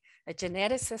see a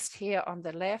geneticist here on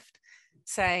the left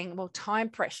saying, well, time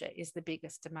pressure is the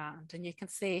biggest demand. And you can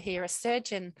see here a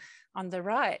surgeon on the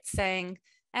right saying,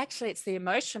 actually, it's the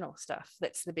emotional stuff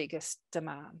that's the biggest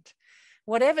demand.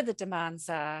 Whatever the demands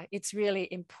are, it's really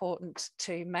important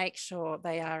to make sure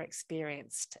they are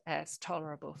experienced as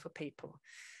tolerable for people.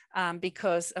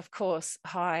 Because of course,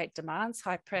 high demands,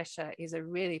 high pressure is a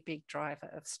really big driver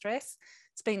of stress.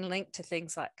 It's been linked to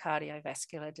things like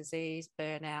cardiovascular disease,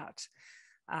 burnout,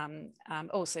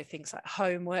 Also things like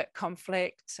homework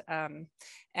conflict,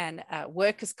 and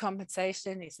workers'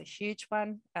 compensation is a huge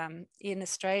one in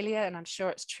Australia, and I'm sure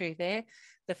it's true there.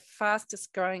 The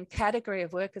fastest growing category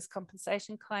of workers'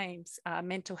 compensation claims are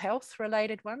mental health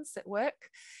related ones at work.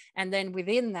 And then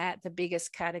within that, the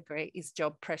biggest category is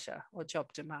job pressure or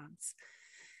job demands.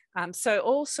 So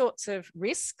all sorts of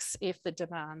risks if the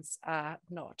demands are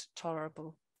not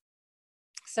tolerable.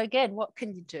 So again, what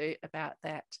can you do about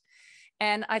that?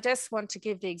 And I just want to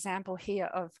give the example here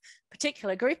of a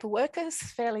particular group of workers,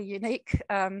 fairly unique.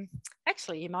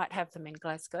 Actually, you might have them in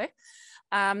Glasgow,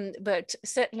 but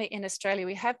certainly in Australia,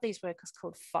 we have these workers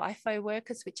called FIFO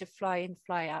workers, which are fly-in,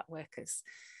 fly-out workers.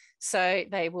 So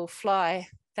they will fly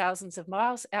thousands of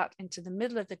miles out into the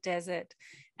middle of the desert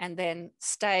and then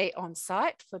stay on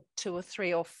site for 2 or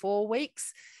 3 or 4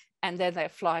 weeks, and then they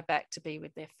fly back to be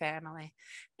with their family.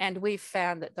 And we've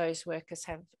found that those workers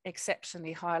have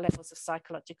exceptionally high levels of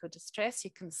psychological distress.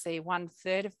 You can see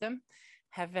 1/3 of them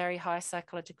have very high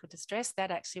psychological distress.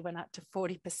 That actually went up to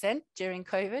 40% during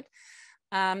COVID,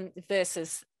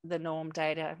 versus the norm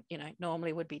data,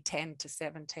 normally would be 10 to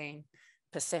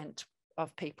 17%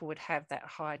 of people would have that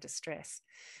high distress.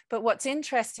 But what's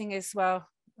interesting is, well,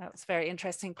 it's very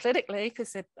interesting politically,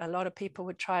 because a lot of people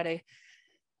would try to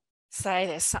say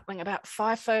there's something about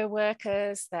FIFO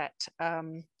workers that,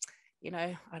 I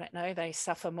don't know, they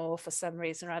suffer more for some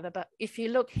reason or other. But if you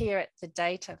look here at the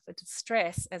data for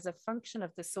distress as a function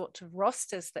of the sort of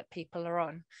rosters that people are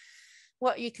on,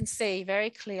 what you can see very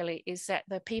clearly is that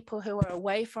the people who are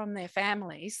away from their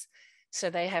families, so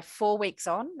they have 4 weeks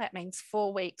on, that means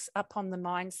 4 weeks up on the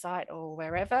mine site or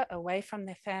wherever, away from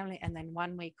their family, and then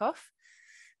 1 week off.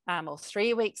 Or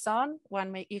 3 weeks on,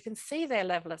 1 week, you can see their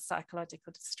level of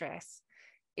psychological distress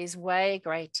is way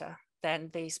greater than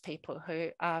these people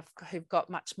who've got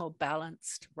much more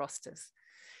balanced rosters.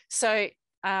 So,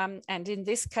 and in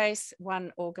this case,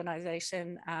 one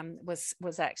organisation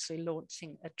was actually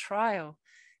launching a trial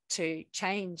to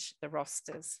change the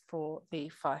rosters for the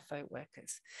FIFO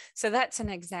workers. So that's an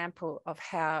example of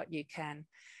how you can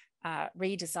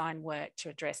redesign work to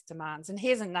address demands. And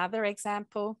here's another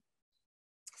example.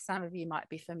 Some of you might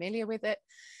be familiar with it.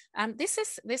 This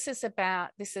is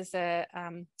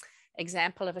an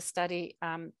example of a study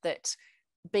that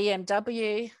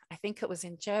BMW, I think it was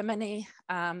in Germany,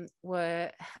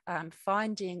 were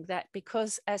finding that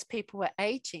because as people were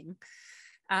aging,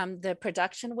 the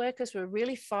production workers were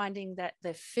really finding that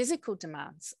the physical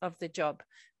demands of the job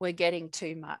were getting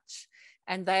too much.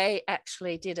 And they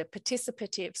actually did a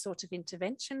participative sort of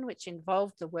intervention, which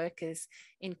involved the workers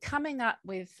in coming up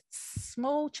with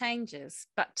small changes,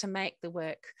 but to make the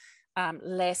work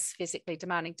less physically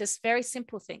demanding. Just very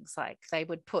simple things like they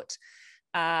would put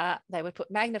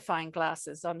magnifying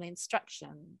glasses on the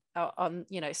instruction,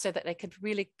 so that they could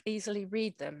really easily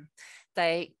read them.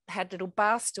 They had little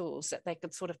bar stools that they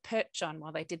could sort of perch on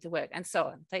while they did the work, and so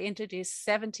on. They introduced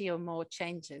 70 or more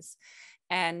changes,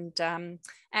 and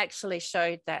actually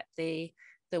showed that the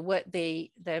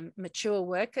mature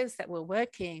workers that were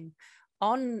working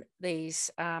on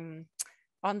these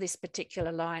on this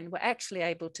particular line were actually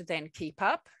able to then keep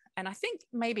up. And I think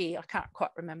maybe, I can't quite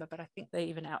remember, but I think they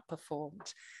even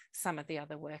outperformed some of the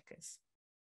other workers.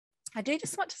 I do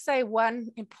just want to say one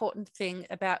important thing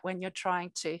about when you're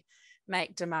trying to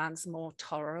make demands more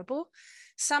tolerable.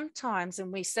 Sometimes,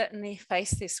 and we certainly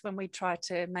face this when we try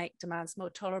to make demands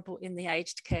more tolerable in the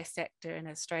aged care sector in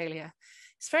Australia,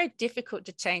 it's very difficult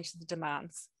to change the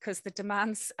demands because the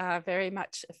demands are very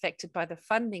much affected by the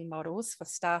funding models for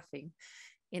staffing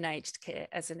in aged care,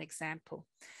 as an example.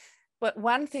 But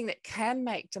one thing that can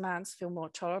make demands feel more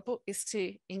tolerable is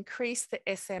to increase the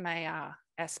SMAR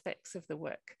aspects of the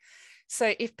work.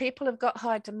 So if people have got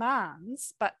high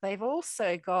demands, but they've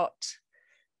also got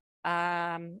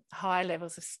high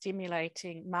levels of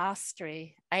stimulating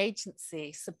mastery,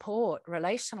 agency, support,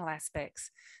 relational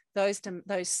aspects, those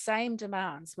same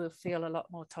demands will feel a lot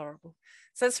more tolerable.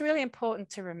 So it's really important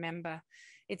to remember.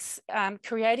 It's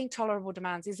creating tolerable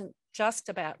demands isn't just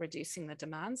about reducing the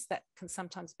demands. That can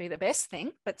sometimes be the best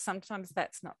thing, but sometimes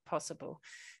that's not possible.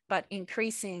 But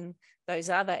increasing those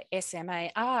other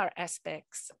SMAR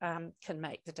aspects can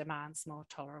make the demands more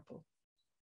tolerable.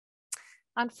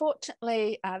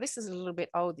 Unfortunately, this is a little bit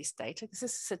old, this data, because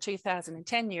this is a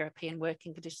 2010 European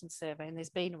Working Conditions Survey, and there's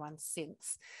been one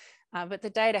since. But the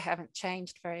data haven't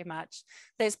changed very much.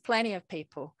 There's plenty of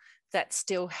people that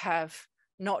still have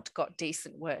not got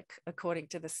decent work according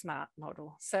to the SMART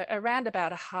model. So around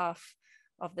about a half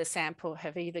of the sample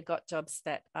have either got jobs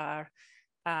that are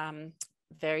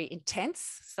very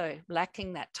intense, so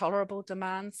lacking that tolerable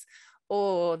demands,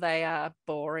 or they are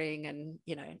boring and,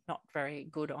 you know, not very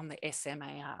good on the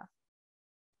SMAR.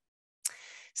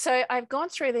 So I've gone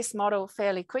through this model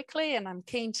fairly quickly and I'm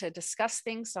keen to discuss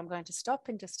things. So I'm going to stop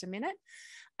in just a minute.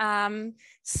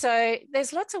 So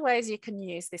there's lots of ways you can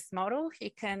use this model.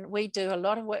 We do a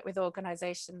lot of work with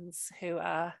organisations who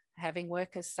are having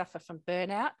workers suffer from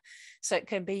burnout. So it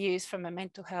can be used from a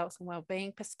mental health and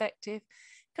wellbeing perspective.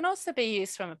 It can also be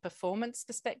used from a performance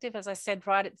perspective, as I said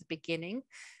right at the beginning.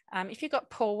 If you've got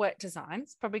poor work design,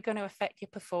 it's probably going to affect your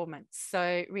performance.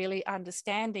 So really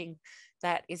understanding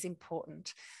that is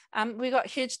important. We've got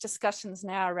huge discussions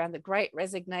now around the Great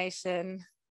Resignation,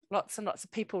 lots and lots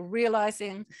of people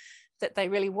realising that they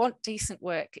really want decent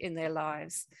work in their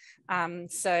lives.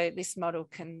 So this model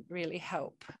can really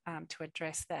help to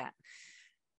address that.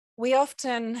 We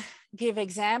often give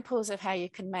examples of how you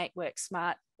can make work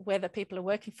smart, whether people are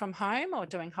working from home or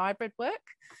doing hybrid work.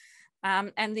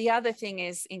 And the other thing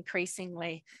is,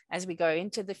 increasingly, as we go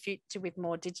into the future with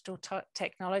more digital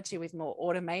technology, with more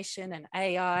automation and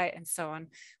AI and so on,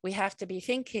 we have to be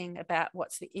thinking about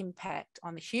what's the impact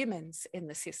on the humans in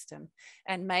the system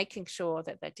and making sure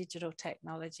that the digital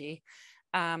technology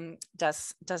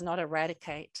does not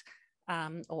eradicate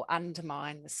or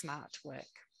undermine the smart work.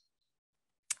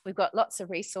 We've got lots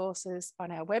of resources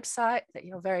on our website that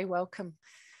you're very welcome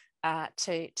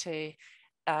to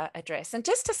address. And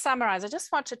just to summarize, I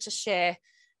just wanted to share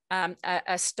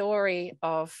a story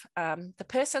of the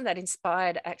person that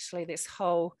inspired actually this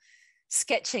whole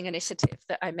sketching initiative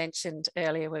that I mentioned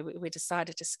earlier, where we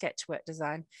decided to sketch work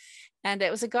design. And it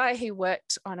was a guy who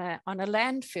worked on a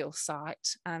landfill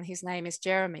site. His name is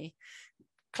Jeremy,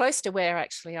 close to where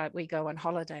actually we go on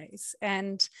holidays.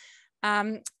 And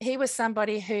he was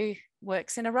somebody who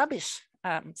works in a rubbish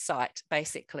site,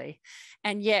 basically.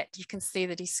 And yet you can see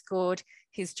that he scored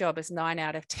his job as 9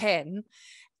 out of 10.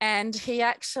 And he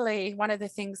actually, one of the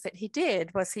things that he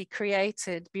did was he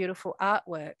created beautiful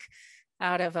artwork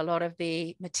out of a lot of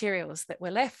the materials that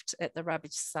were left at the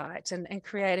rubbish site and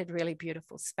created really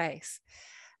beautiful space.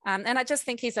 And I just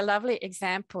think he's a lovely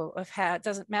example of how it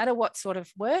doesn't matter what sort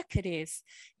of work it is,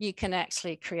 you can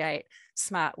actually create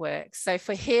smart work. So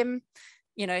for him,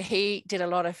 you know, he did a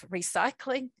lot of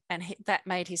recycling, and that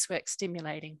made his work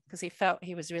stimulating because he felt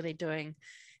he was really doing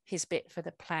his bit for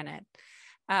the planet.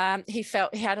 He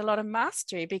felt he had a lot of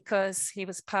mastery because he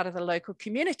was part of the local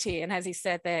community. And as he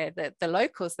said there, the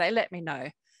locals, they let me know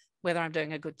whether I'm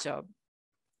doing a good job.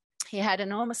 He had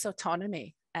enormous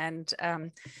autonomy. And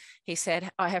he said,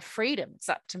 I have freedom. It's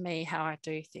up to me how I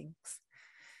do things.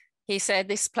 He said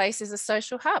this place is a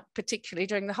social hub, particularly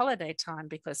during the holiday time,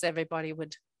 because everybody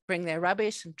would bring their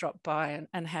rubbish and drop by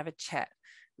and have a chat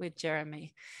with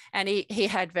Jeremy. And he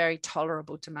had very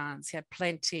tolerable demands. He had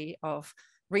plenty of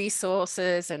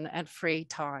resources and free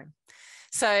time.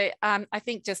 So I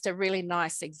think just a really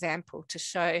nice example to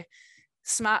show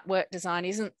smart work design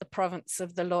isn't the province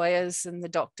of the lawyers and the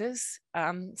doctors.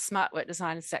 Smart work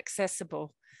design is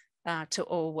accessible to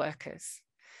all workers.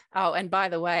 Oh, and by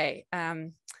the way,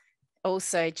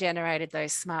 also generated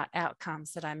those smart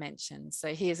outcomes that I mentioned.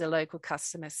 So here's a local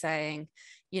customer saying,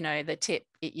 you know, the tip,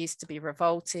 it used to be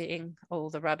revolting,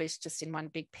 all the rubbish just in one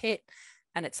big pit,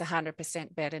 and it's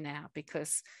 100% better now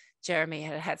because Jeremy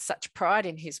had such pride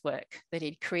in his work that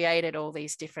he'd created all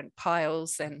these different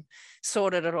piles and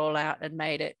sorted it all out and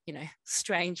made it, you know,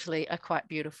 strangely a quite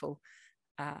beautiful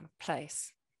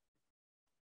place.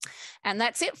 And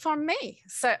that's it from me.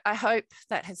 So I hope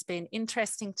that has been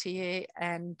interesting to you,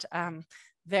 and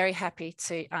very happy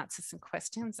to answer some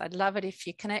questions. I'd love it if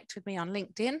you connect with me on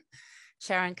LinkedIn,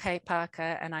 Sharon K. Parker,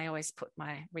 and I always put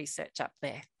my research up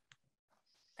there.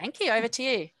 Thank you. Over to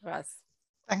you, Ros.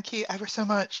 Thank you ever so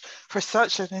much for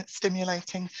such a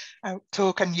stimulating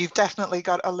talk, and you've definitely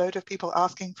got a load of people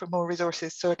asking for more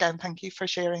resources. So again, thank you for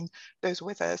sharing those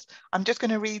with us. I'm just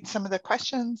going to read some of the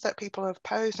questions that people have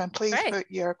posed, and please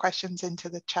put your questions into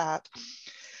the chat.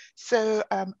 So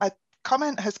a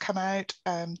comment has come out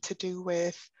to do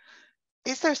with,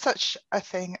 is there such a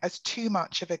thing as too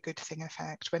much of a good thing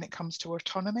effect when it comes to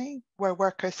autonomy, where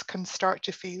workers can start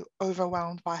to feel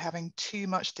overwhelmed by having too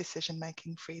much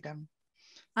decision-making freedom?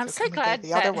 I'm so glad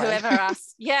that whoever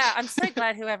asked, I'm so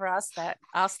glad whoever asked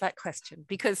that question,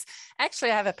 because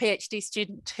actually I have a PhD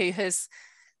student who has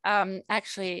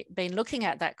actually been looking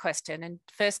at that question and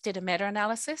first did a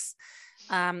meta-analysis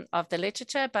of the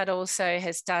literature, but also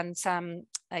has done some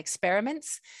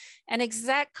experiments. And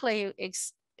exactly,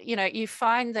 you know, you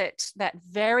find that that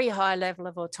very high level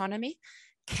of autonomy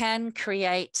can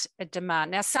create a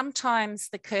demand. Now, sometimes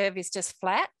the curve is just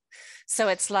flat. So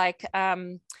it's like,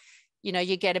 you know,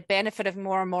 you get a benefit of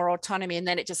more and more autonomy and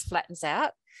then it just flattens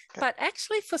out. But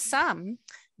actually for some,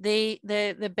 the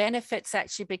benefits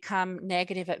actually become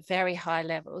negative at very high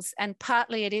levels. And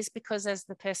partly it is because, as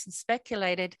the person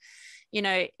speculated, you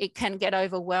know, it can get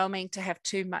overwhelming to have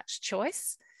too much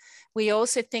choice. We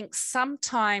also think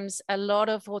sometimes a lot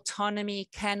of autonomy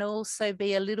can also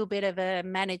be a little bit of a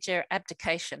manager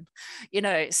abdication. You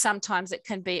know, sometimes it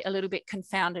can be a little bit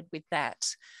confounded with that.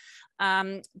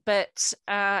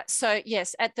 So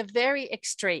yes, at the very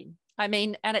extreme, I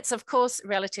mean, and it's of course a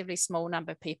relatively small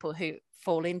number of people who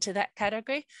fall into that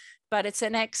category, but it's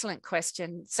an excellent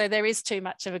question. So there is too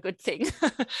much of a good thing.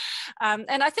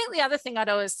 And I think the other thing I'd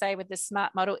always say with the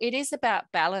SMART model, it is about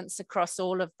balance across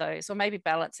all of those, or maybe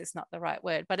balance is not the right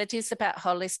word, but it is about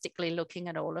holistically looking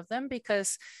at all of them,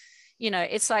 because, you know,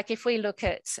 it's like if we look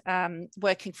at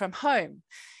working from home,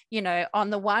 you know, on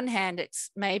the one hand,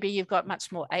 it's maybe you've got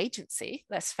much more agency,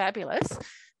 that's fabulous,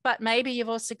 but maybe you've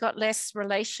also got less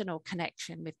relational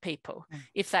connection with people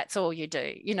if that's all you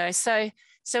do, you know. So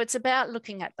it's about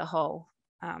looking at the whole.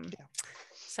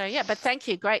 So yeah, but thank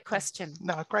you, great question.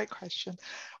 No, great question.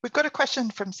 We've got a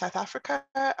question from South Africa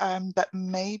that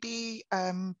maybe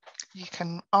you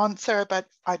can answer, but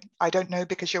I don't know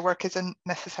because your work isn't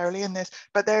necessarily in this,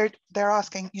 but they're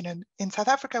asking, you know, in South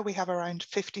Africa, we have around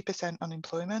 50%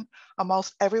 unemployment, and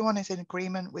whilst everyone is in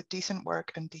agreement with decent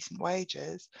work and decent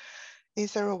wages,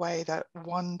 is there a way that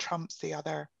one trumps the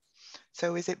other?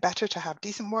 So is it better to have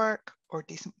decent work or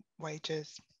decent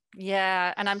wages?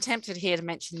 Yeah, and I'm tempted here to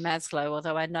mention Maslow,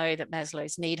 although I know that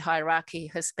Maslow's need hierarchy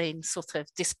has been sort of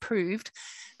disproved.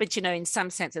 But, you know, in some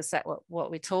senses, that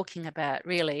what we're talking about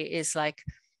really is like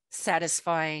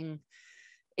satisfying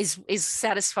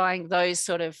those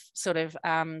sort of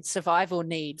survival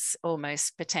needs,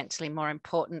 almost potentially more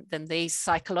important than these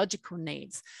psychological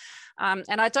needs.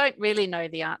 And I don't really know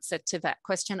the answer to that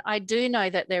question. I do know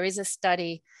that there is a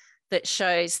study that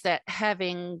shows that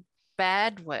having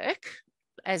bad work,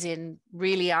 as in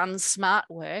really unsmart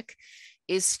work,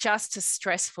 is just as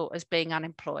stressful as being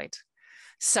unemployed.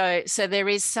 So there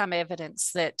is some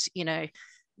evidence that, you know,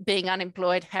 being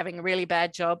unemployed, having a really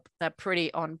bad job, they're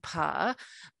pretty on par.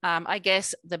 I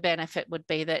guess the benefit would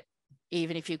be that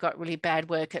even if you've got really bad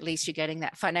work, at least you're getting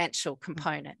that financial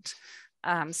component.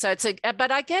 So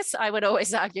but I guess I would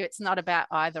always argue it's not about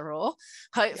either or,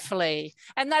 hopefully.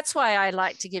 And that's why I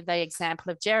like to give the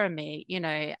example of Jeremy, you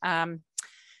know,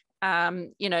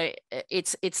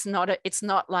 it's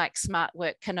not like smart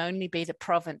work can only be the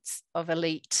province of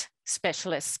elite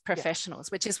specialists,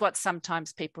 professionals, which is what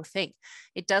sometimes people think.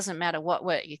 It doesn't matter what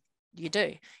work you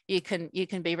do. You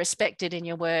can be respected in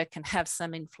your work and have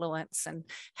some influence and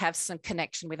have some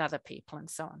connection with other people and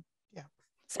so on. Yeah.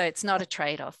 So it's not a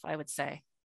trade-off, I would say.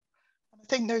 I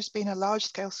think there's been a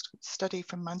large-scale study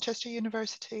from Manchester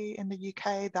University in the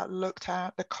UK that looked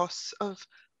at the costs of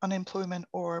unemployment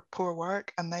or poor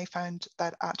work, and they found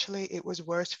that actually it was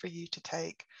worse for you to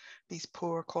take these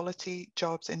poor quality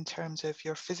jobs in terms of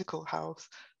your physical health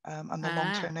and the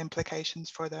long-term implications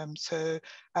for them. So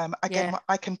again,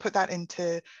 I can put that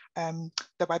into the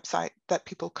website that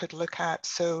people could look at.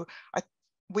 So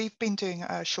we've been doing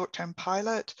a short-term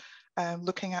pilot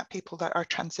looking at people that are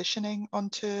transitioning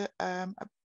onto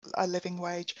a living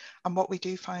wage, and what we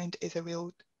do find is a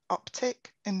real uptick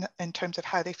in terms of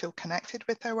how they feel connected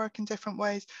with their work in different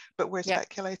ways, but we're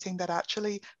speculating that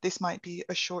actually this might be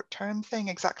a short-term thing,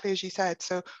 exactly as you said.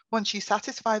 So once you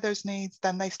satisfy those needs,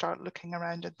 then they start looking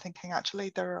around and thinking,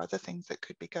 actually, there are other things that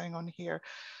could be going on here.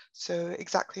 So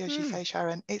exactly as you say,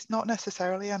 Sharon, it's not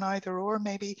necessarily an either or.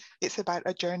 Maybe it's about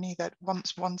a journey that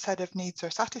once one set of needs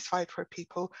are satisfied for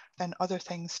people, then other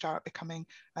things start becoming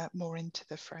more into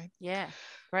the frame. Yeah,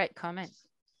 great comment.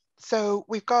 So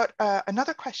we've got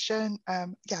another question.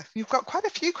 You've got quite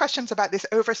a few questions about this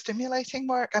overstimulating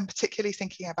work, and particularly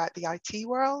thinking about the IT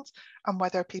world and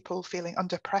whether people feeling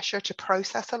under pressure to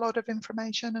process a lot of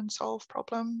information and solve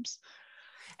problems.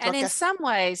 And in some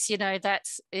ways, you know,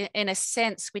 that's in a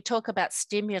sense, we talk about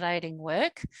stimulating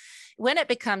work. When it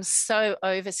becomes so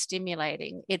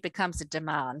overstimulating, it becomes a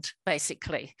demand,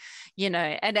 basically, you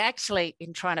know. And actually,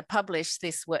 in trying to publish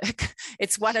this work,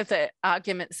 it's one of the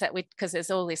arguments that because there's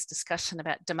all this discussion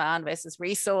about demand versus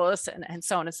resource and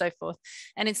so on and so forth.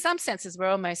 And in some senses, we're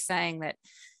almost saying that,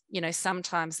 you know,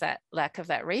 sometimes that lack of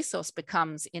that resource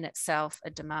becomes in itself a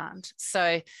demand.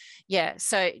 So, yeah,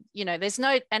 so, you know, there's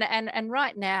no, and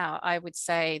right now I would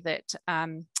say that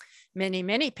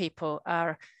many people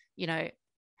are, you know,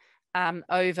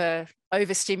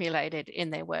 overstimulated in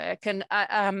their work. And,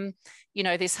 you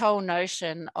know, this whole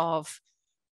notion of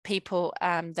people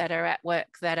that are at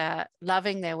work that are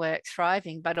loving their work,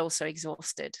 thriving, but also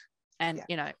exhausted. And,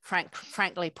 you know,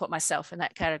 frankly, put myself in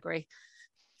that category.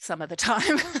 some of the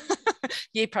time.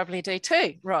 You probably do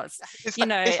too, Ros. Is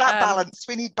that balance?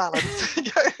 We need balance.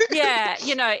 Yeah,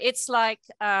 it's like,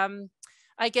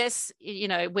 I guess,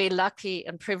 we're lucky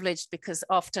and privileged because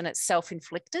often it's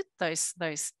self-inflicted, those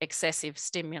excessive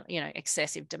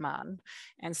excessive demand.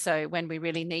 And so when we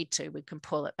really need to, we can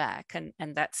pull it back,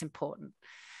 and that's important.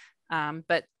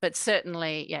 But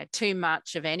certainly, yeah, too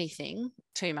much of anything,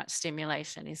 too much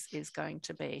stimulation is going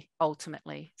to be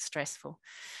ultimately stressful.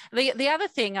 The other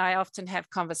thing I often have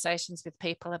conversations with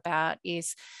people about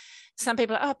is, some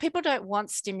people, people don't want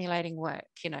stimulating work,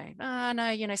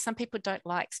 no, some people don't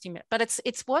like stimulate, but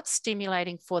it's what's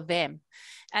stimulating for them.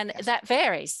 And yes, that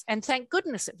varies. And thank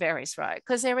goodness it varies, right?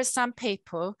 Because there are some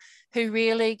people who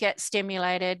really get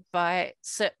stimulated by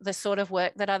the sort of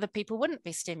work that other people wouldn't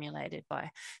be stimulated by.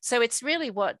 So it's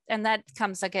really and that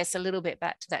comes, I guess, a little bit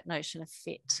back to that notion of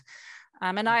fit.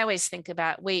 And I always think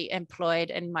about, we employed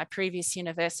in my previous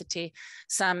university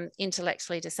some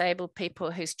intellectually disabled people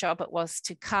whose job it was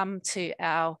to come to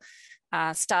our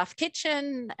staff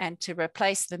kitchen and to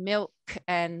replace the milk.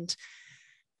 And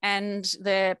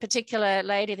the particular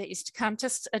lady that used to come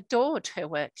just adored her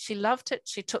work. She loved it.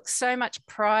 She took so much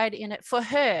pride in it. For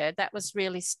her, that was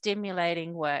really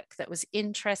stimulating work that was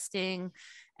interesting.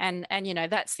 And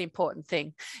that's the important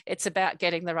thing. It's about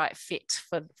getting the right fit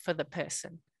for the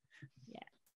person.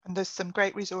 And there's some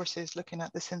great resources looking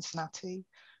at the Cincinnati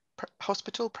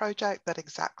hospital project that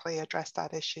exactly addressed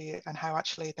that issue, and how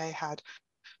actually they had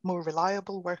more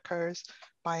reliable workers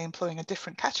by employing a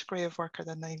different category of worker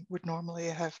than they would normally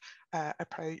have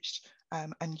approached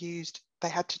and used. They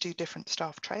had to do different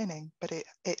staff training, but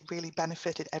it really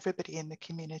benefited everybody in the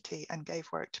community and gave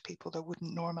work to people that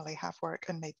wouldn't normally have work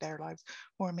and made their lives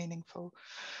more meaningful.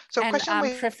 So, and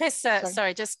Professor,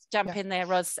 sorry, just jump in there,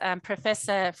 Ros.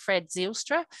 Professor Fred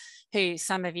Zielstra, who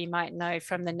some of you might know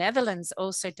from the Netherlands,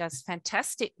 also does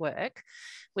fantastic work,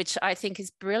 which I think is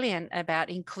brilliant,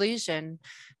 about inclusion,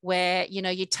 where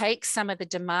you take some of the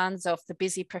demands of the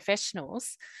busy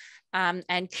professionals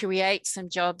and create some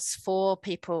jobs for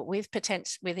people with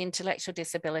intellectual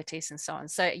disabilities and so on.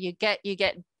 So you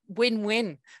get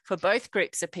win-win for both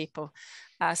groups of people.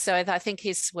 So I think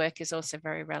his work is also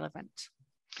very relevant.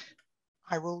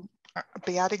 I will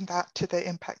be adding that to the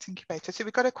Impact Incubator. So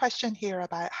we've got a question here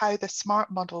about how the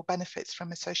SMART model benefits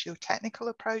from a socio-technical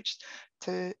approach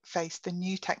to face the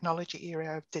new technology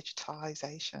era of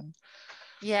digitalization.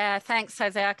 Yeah, thanks,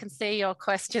 Jose. I can see your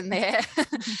question there.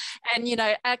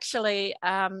 And, actually,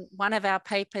 one of our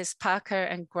papers, Parker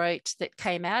and Grote, that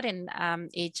came out in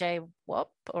EAWOP,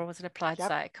 or was it Applied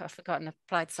Psych? I've forgotten,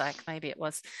 Applied Psych, maybe it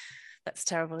was. That's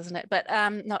terrible, isn't it? But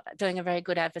not doing a very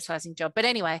good advertising job. But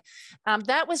anyway,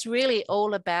 that was really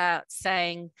all about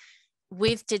saying,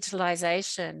 with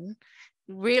digitalization,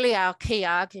 really our key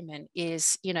argument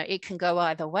is, it can go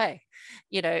either way.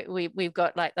 We've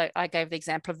got, like I gave the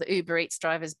example of the Uber Eats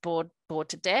drivers bored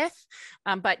to death,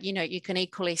 but you can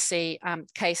equally see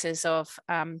cases of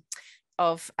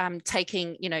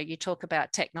taking, you talk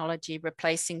about technology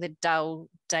replacing the dull,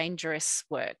 dangerous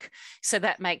work. So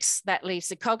that leaves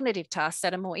the cognitive tasks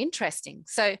that are more interesting.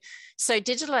 So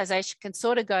digitalization can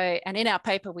sort of go, and in our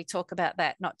paper, we talk about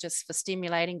that, not just for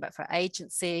stimulating, but for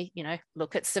agency.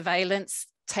 Look at surveillance,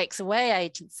 takes away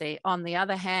agency. On the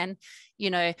other hand,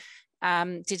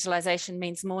 digitalization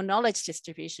means more knowledge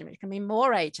distribution, which can mean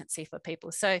more agency for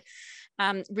people. So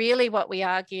really what we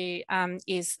argue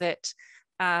is that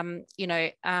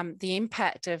the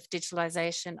impact of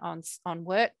digitalization on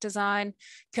work design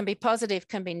can be positive,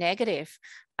 can be negative,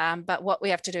 but what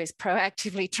we have to do is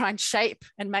proactively try and shape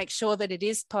and make sure that it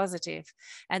is positive.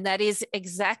 And that is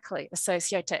exactly a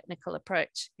socio-technical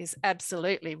approach, is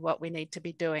absolutely what we need to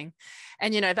be doing.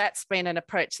 And that's been an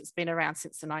approach that's been around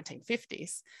since the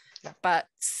 1950s, but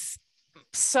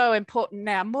so important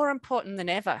now, more important than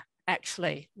ever,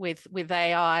 actually, with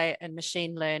AI and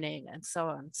machine learning and so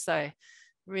on. So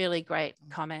really great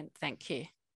comment. Thank you.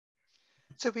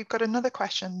 So we've got another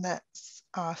question that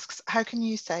asks, how can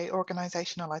you say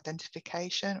organizational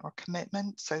identification or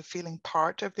commitment, so feeling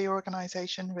part of the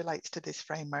organization, relates to this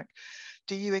framework?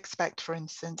 Do you expect, for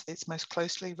instance, it's most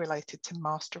closely related to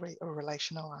mastery or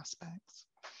relational aspects?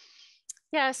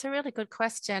 Yeah, it's a really good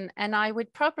question. And I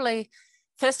would probably,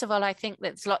 first of all, I think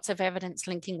there's lots of evidence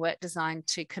linking work design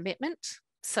to commitment.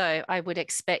 So I would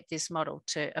expect this model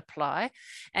to apply.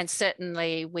 And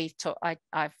certainly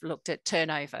I've looked at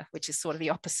turnover, which is sort of the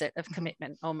opposite of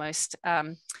commitment almost.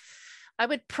 I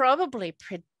would probably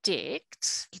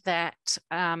predict that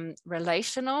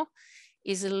relational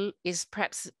is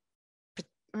perhaps,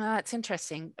 it's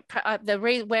interesting.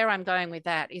 Where I'm going with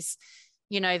that is,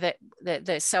 you know, that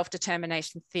the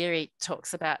self-determination theory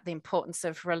talks about the importance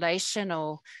of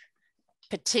relational,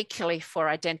 particularly for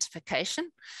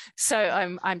identification. So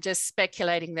I'm just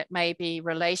speculating that maybe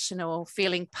relational,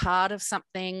 feeling part of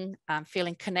something,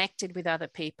 feeling connected with other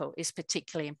people is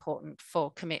particularly important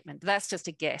for commitment. That's just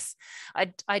a guess.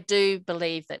 I do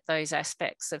believe that those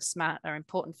aspects of SMART are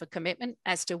important for commitment.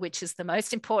 As to which is the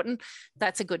most important,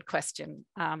 that's a good question.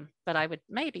 But I would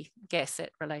maybe guess at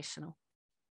relational.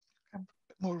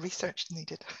 More research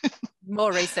needed.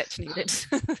 More research needed.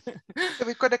 So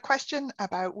we've got a question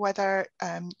about whether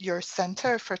your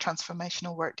Centre for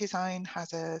Transformational Work Design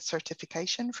has a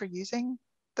certification for using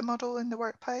the model in the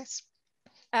workplace.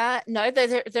 No,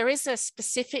 there is a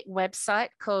specific website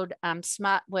called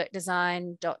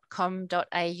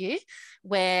smartworkdesign.com.au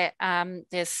where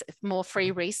there's more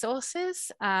free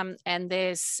resources and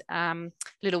there's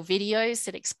little videos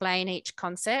that explain each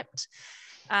concept.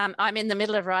 I'm in the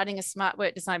middle of writing a smart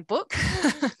work design book,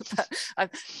 but I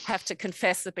have to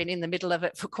confess I've been in the middle of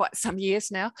it for quite some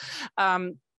years now.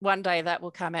 One day that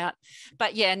will come out.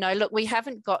 But yeah, no, look, we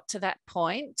haven't got to that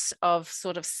point of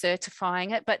sort of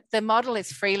certifying it, but the model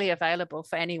is freely available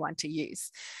for anyone to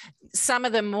use. Some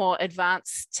of the more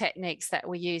advanced techniques that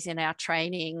we use in our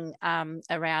training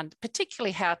around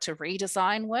particularly how to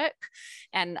redesign work,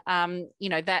 and you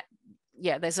know, that,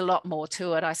 yeah, there's a lot more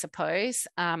to it, I suppose.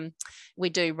 We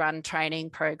do run training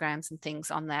programs and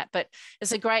things on that, but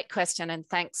it's a great question, and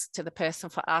thanks to the person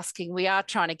for asking. We are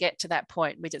trying to get to that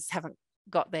point. We just haven't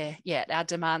got there yet. Our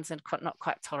demands are not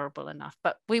quite tolerable enough,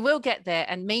 but we will get there.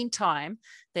 And meantime,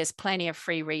 there's plenty of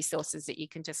free resources that you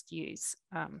can just use,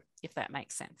 if that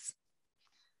makes sense.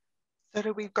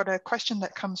 So we've got a question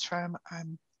that comes from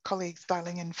colleagues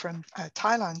dialing in from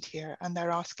Thailand here, and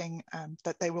they're asking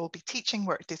that they will be teaching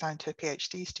work design to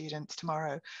PhD students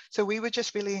tomorrow. So we would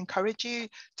just really encourage you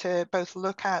to both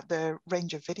look at the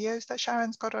range of videos that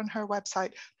Sharon's got on her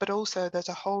website, but also there's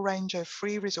a whole range of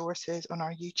free resources on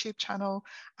our YouTube channel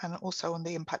and also on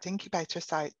the Impact Incubator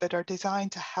site that are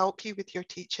designed to help you with your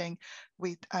teaching.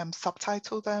 We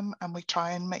subtitle them and we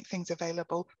try and make things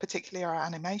available, particularly our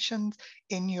animations,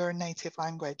 in your native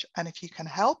language. And if you can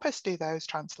help us do those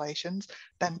translations,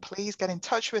 then please get in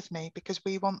touch with me, because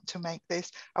we want to make this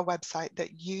a website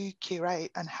that you curate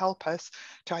and help us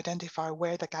to identify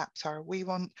where the gaps are. We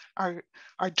want, our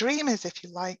dream is, if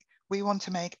you like, we want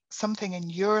to make something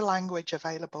in your language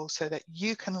available so that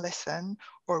you can listen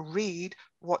or read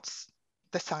what's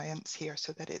the science here,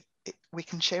 so that we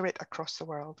can share it across the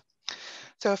world.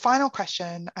 So a final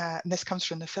question, and this comes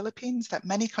from the Philippines, that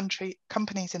many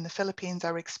companies in the Philippines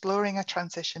are exploring a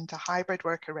transition to hybrid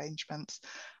work arrangements.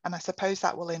 And I suppose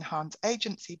that will enhance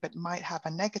agency, but might have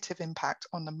a negative impact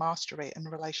on the mastery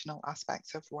and relational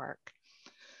aspects of work.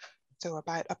 So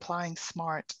about applying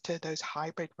SMART to those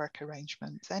hybrid work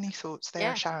arrangements. Any thoughts there,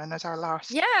 yeah, Sharon, as our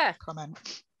last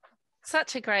comment?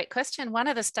 Such a great question. One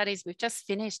of the studies we've just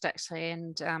finished, actually,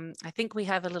 and I think we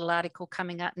have a little article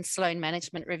coming out in Sloan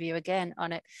Management Review again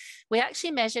on it. We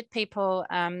actually measured people.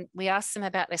 We asked them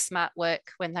about their smart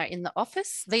work when they're in the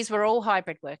office. These were all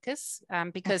hybrid workers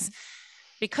because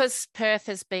Perth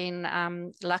has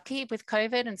been lucky with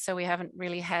COVID, and so we haven't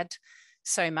really had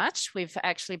so much. We've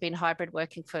actually been hybrid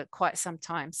working for quite some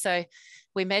time. So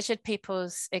we measured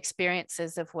people's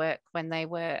experiences of work when they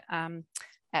were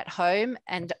at home,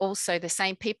 and also the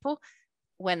same people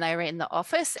when they were in the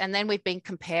office. And then we've been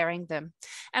comparing them.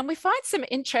 And we find some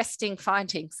interesting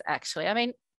findings, actually. I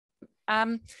mean,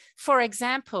 for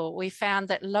example, we found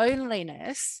that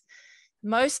loneliness,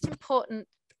 most important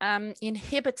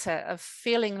inhibitor of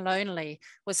feeling lonely,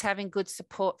 was having good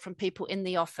support from people in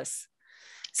the office.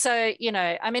 So, you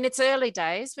know, I mean, it's early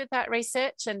days with that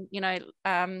research, and, you know,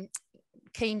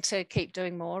 keen to keep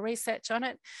doing more research on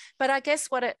it. But I guess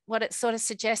what it sort of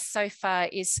suggests so far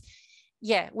is,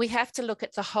 yeah, we have to look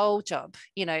at the whole job,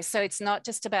 you know, so it's not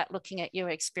just about looking at your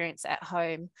experience at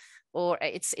home, or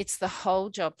it's the whole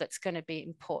job that's going to be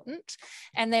important.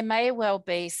 And there may well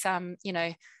be some, you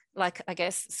know, like, I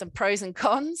guess, some pros and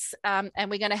cons, and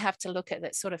we're going to have to look at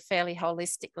that sort of fairly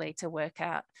holistically to work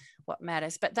out what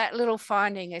matters. But that little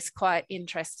finding is quite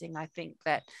interesting. I think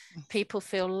that people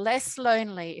feel less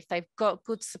lonely if they've got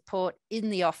good support in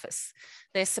the office.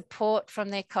 Their support from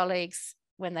their colleagues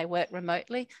when they work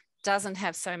remotely doesn't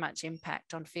have so much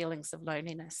impact on feelings of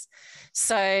loneliness.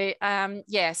 So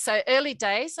yeah, so early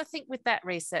days, I think, with that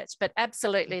research, but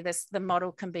absolutely the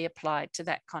model can be applied to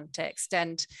that context.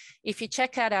 And if you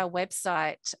check out our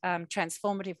website,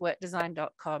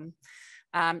 transformativeworkdesign.com,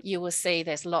 you will see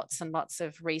there's lots and lots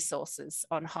of resources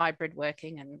on hybrid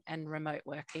working and remote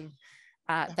working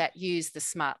that use the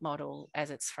SMART model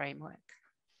as its framework.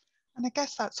 And I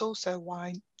guess that's also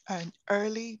why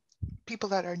early people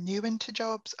that are new into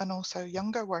jobs and also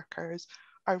younger workers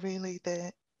are really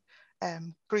the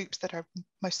groups that are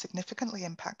most significantly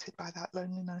impacted by that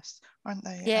loneliness, aren't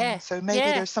they? Yeah, And so maybe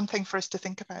yeah, there's something for us to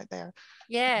think about there.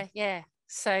 yeah, yeah.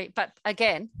 So, but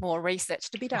again, more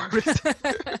research to be done.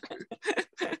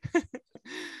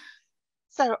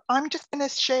 So I'm just going to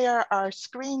share our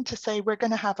screen to say we're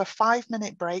going to have a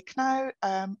 5-minute break now.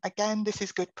 Again, this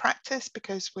is good practice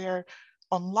because we're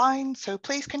online. So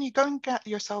please, can you go and get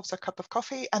yourselves a cup of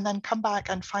coffee and then come back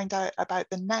and find out about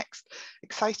the next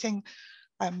exciting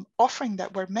offering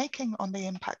that we're making on the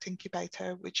Impact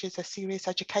Incubator, which is a serious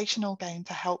educational game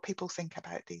to help people think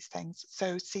about these things.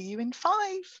 So see you in 5.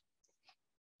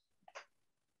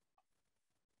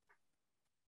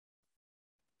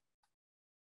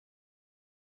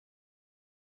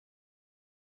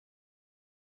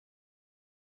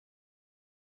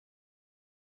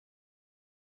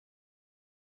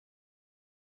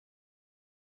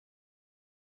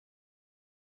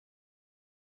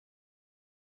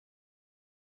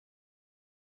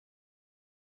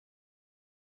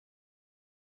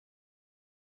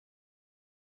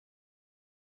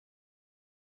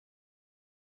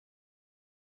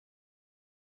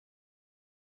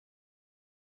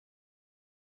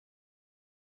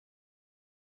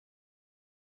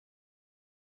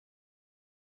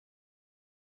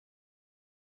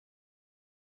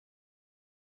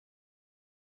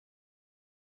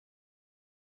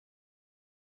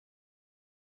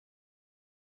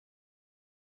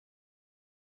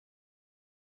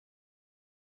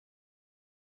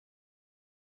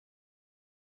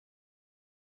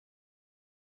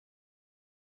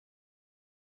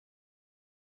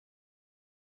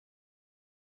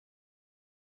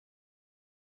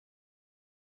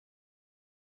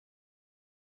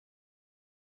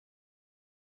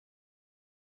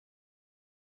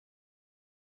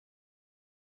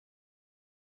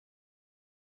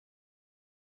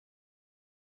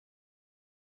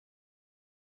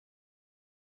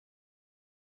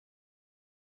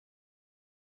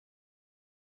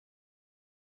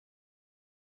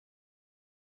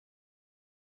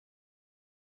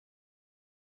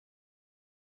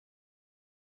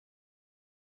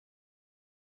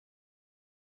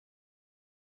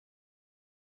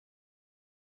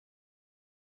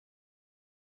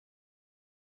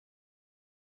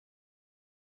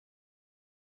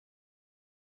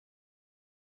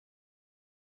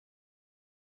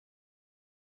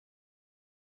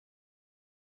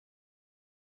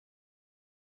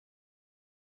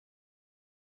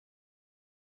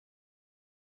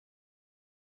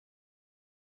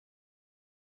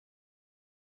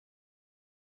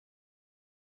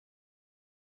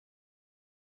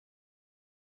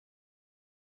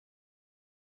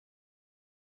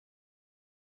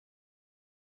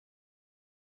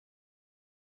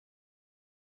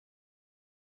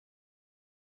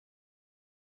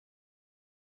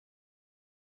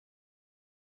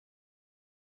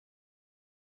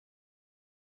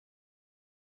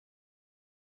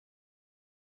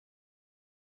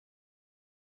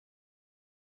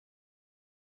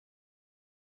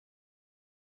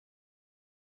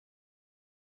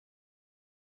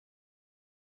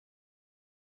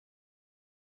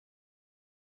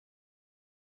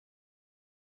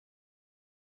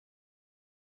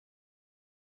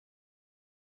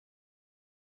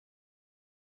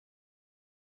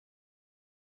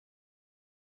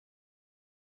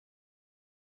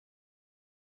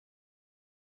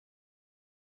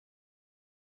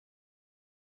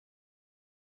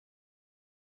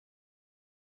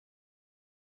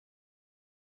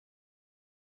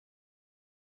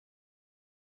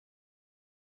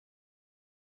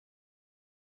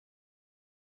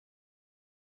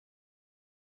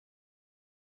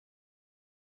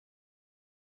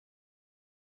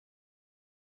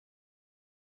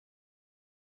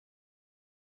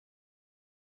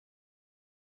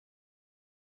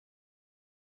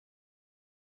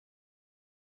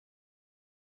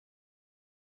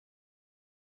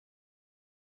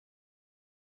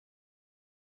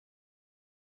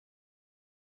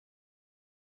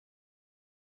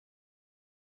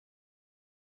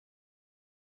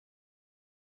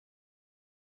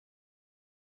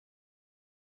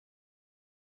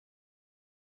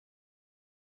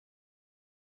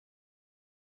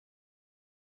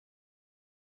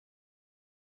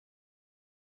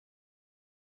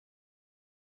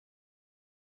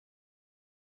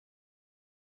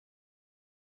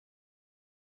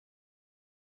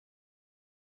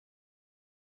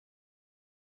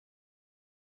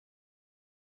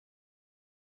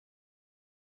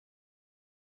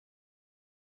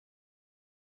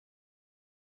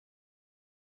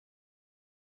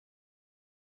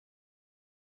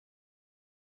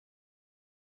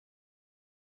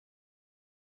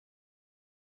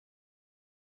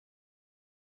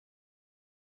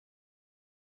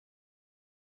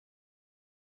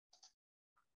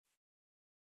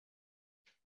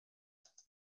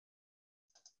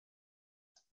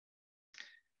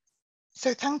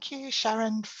 So thank you,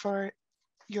 Sharon, for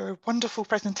your wonderful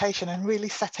presentation and really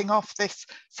setting off this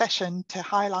session to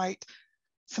highlight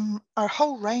a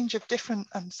whole range of different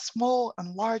and small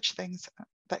and large things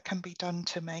that can be done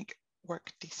to make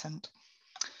work decent.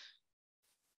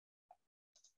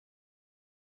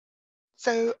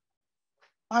 So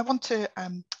I want to,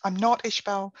 I'm not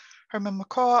Ishbel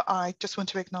Herman-McCaw. I just want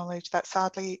to acknowledge that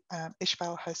sadly,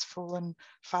 Ishbel has fallen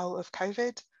foul of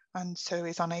COVID and so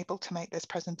is unable to make this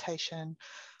presentation,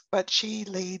 but she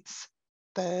leads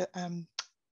the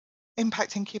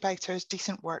Impact Incubator's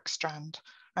Decent Work strand.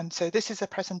 And so this is a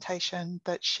presentation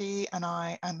that she and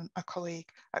I and a colleague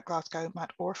at Glasgow,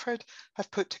 Matt Orford, have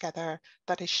put together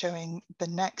that is showing the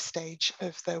next stage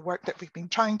of the work that we've been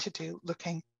trying to do,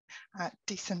 looking at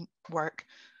decent work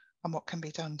and what can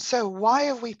be done. So why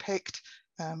have we picked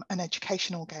an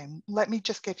educational game? Let me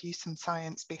just give you some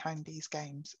science behind these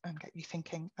games and get you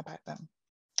thinking about them.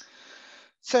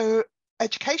 So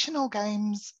educational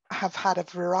games have had a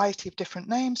variety of different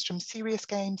names, from serious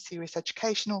game, serious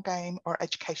educational game, or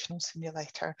educational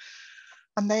simulator.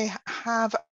 And they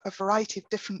have a variety of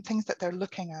different things that they're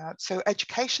looking at. So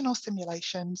educational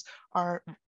simulations are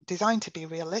designed to be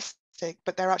realistic,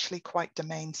 but they're actually quite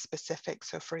domain specific.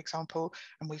 So for example,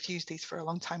 and we've used these for a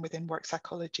long time within work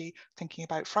psychology, thinking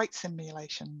about fright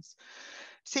simulations.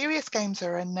 Serious games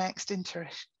are a next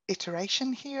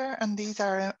iteration here, and these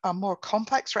are a more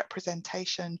complex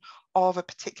representation of a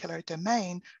particular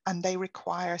domain, and they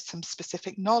require some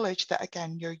specific knowledge that,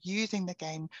 again, you're using the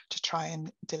game to try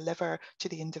and deliver to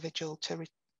the individual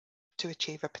to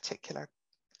achieve a particular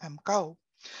goal.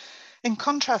 In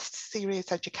contrast,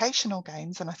 serious educational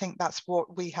games, and I think that's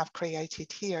what we have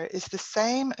created here, is the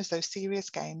same as those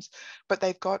serious games, but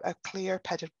they've got a clear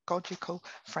pedagogical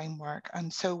framework.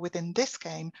 And so within this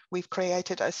game, we've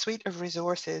created a suite of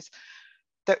resources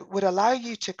that would allow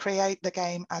you to create the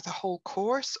game as a whole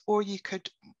course, or you could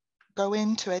go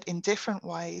into it in different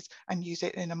ways and use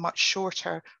it in a much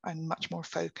shorter and much more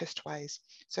focused ways.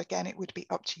 So again, it would be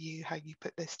up to you how you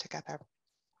put this together.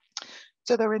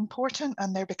 So they're important,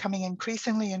 and they're becoming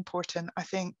increasingly important, I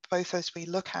think, both as we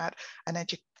look at an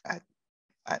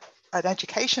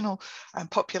educational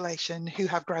population who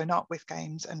have grown up with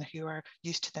games and who are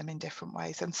used to them in different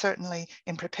ways. And certainly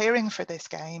in preparing for this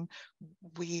game,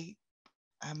 we,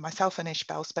 myself and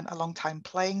Ishbel, spent a long time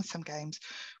playing some games,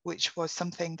 which was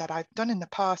something that I've done in the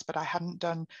past, but I hadn't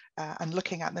done, and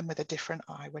looking at them with a different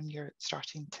eye when you're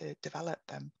starting to develop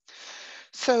them.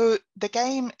 So the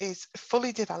game is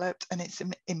fully developed and it's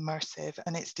immersive,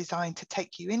 and it's designed to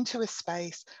take you into a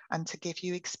space and to give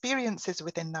you experiences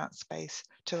within that space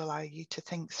to allow you to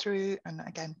think through and,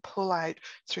 again, pull out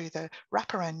through the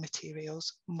wraparound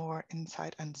materials more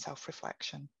insight and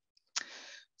self-reflection.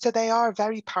 So they are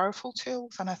very powerful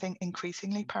tools, and I think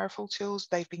increasingly powerful tools.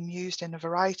 They've been used in a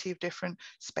variety of different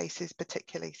spaces,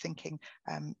 particularly thinking,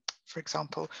 for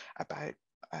example, about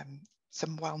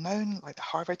some well-known, like the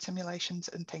Harvard simulations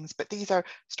and things, but these are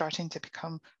starting to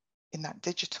become in that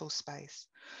digital space.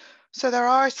 So there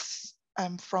are,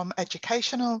 from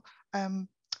educational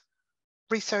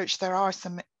research, there are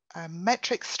some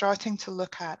metrics starting to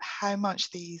look at how much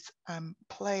these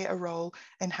play a role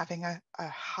in having a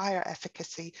higher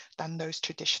efficacy than those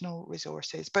traditional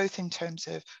resources, both in terms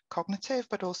of cognitive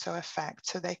but also effect.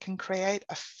 So they can create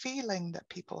a feeling that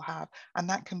people have, and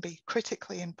that can be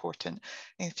critically important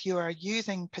if you are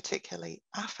using particularly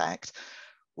affect,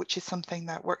 which is something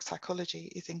that work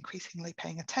psychology is increasingly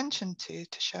paying attention to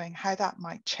showing how that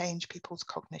might change people's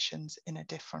cognitions in a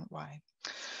different way.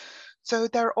 So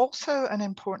they're also an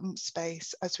important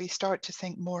space as we start to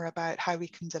think more about how we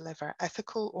can deliver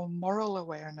ethical or moral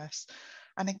awareness.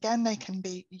 And again, they can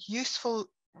be useful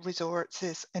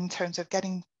resources in terms of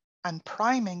getting and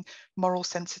priming moral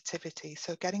sensitivity.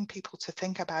 So getting people to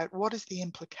think about what is the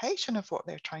implication of what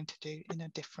they're trying to do in a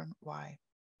different way.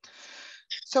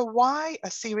 So why a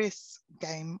serious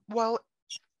game? Well,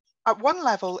 at one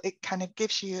level, it kind of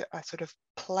gives you a sort of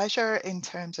pleasure in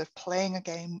terms of playing a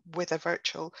game with a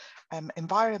virtual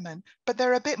environment, but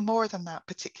they're a bit more than that,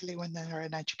 particularly when they're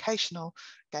an educational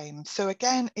game. So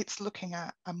again, it's looking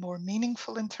at a more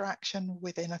meaningful interaction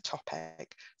within a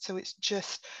topic. So it's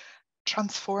just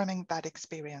transforming that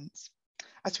experience.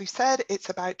 As we said, it's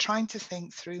about trying to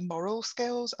think through moral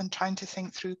skills and trying to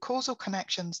think through causal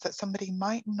connections that somebody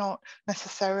might not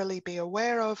necessarily be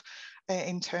aware of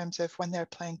in terms of when they're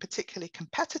playing particularly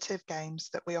competitive games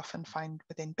that we often find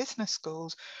within business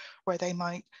schools, where they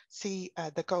might see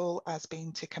the goal as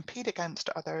being to compete against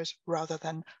others rather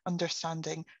than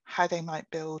understanding how they might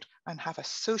build and have a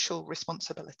social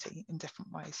responsibility in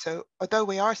different ways. So although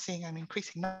we are seeing an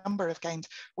increasing number of games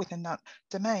within that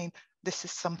domain, this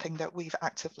is something that we've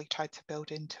actively tried to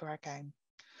build into our game.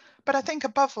 But I think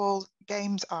above all,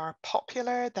 games are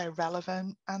popular, they're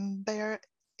relevant, and they're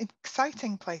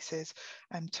exciting places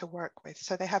to work with.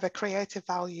 So they have a creative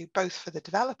value both for the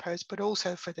developers, but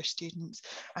also for the students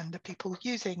and the people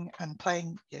using and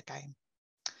playing your game.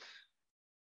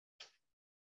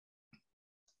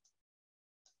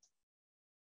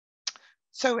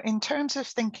 So in terms of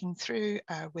thinking through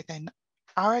within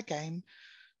our game,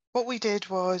 what we did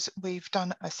was we've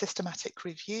done a systematic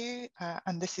review,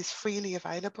 and this is freely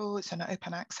available. It's an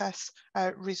open access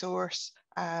resource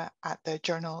at the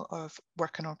Journal of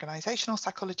Work and Organisational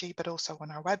Psychology, but also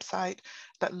on our website,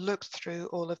 that looked through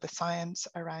all of the science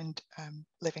around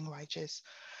living wages.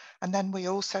 And then we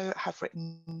also have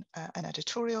written an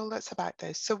editorial that's about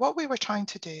this. So what we were trying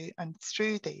to do, and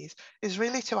through these, is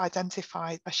really to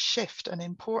identify a shift, an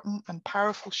important and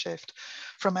powerful shift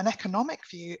from an economic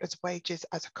view as wages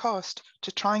as a cost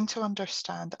to trying to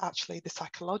understand actually the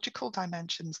psychological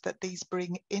dimensions that these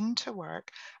bring into work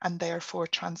and therefore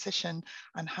transition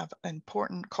and have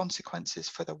important consequences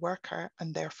for the worker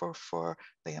and therefore for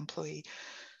the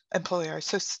employer.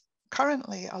 So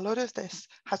currently, a lot of this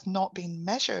has not been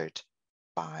measured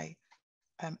by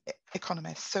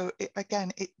economists. So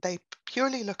they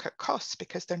purely look at costs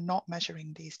because they're not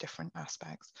measuring these different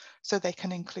aspects. So they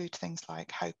can include things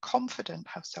like how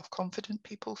self-confident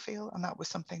people feel. And that was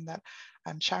something that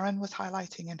Sharon was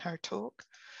highlighting in her talk.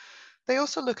 They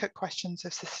also look at questions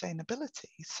of sustainability.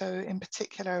 So in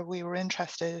particular, we were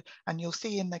interested, and you'll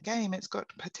see in the game, it's got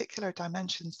particular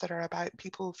dimensions that are about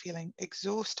people feeling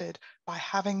exhausted by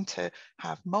having to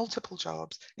have multiple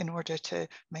jobs in order to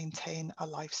maintain a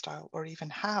lifestyle or even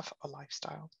have a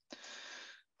lifestyle.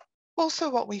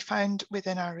 Also, what we found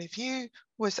within our review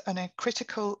was a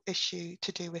critical issue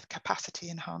to do with capacity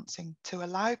enhancing, to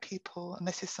allow people, and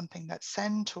this is something that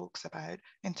Sen talks about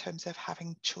in terms of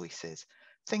having choices,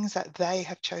 things that they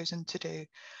have chosen to do.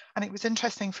 And it was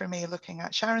interesting for me looking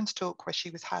at Sharon's talk where she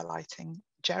was highlighting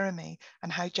Jeremy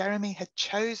and how Jeremy had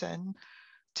chosen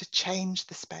to change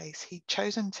the space. He'd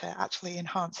chosen to actually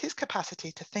enhance his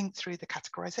capacity to think through the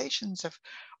categorizations of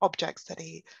objects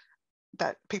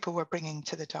that people were bringing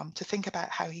to the dump, to think about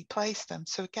how he placed them.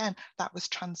 So again, that was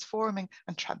transforming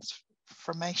and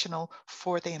transformational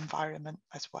for the environment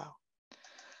as well.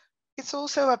 It's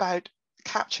also about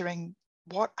capturing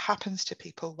what happens to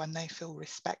people when they feel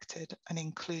respected and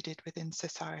included within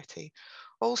society.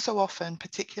 Also often,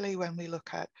 particularly when we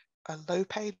look at a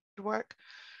low-paid work,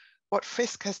 what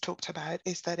Frisk has talked about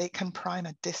is that it can prime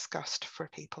a disgust for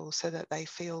people so that they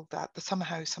feel that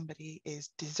somehow somebody is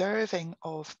deserving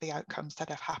of the outcomes that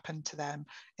have happened to them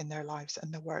in their lives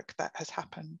and the work that has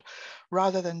happened,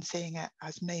 rather than seeing it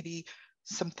as maybe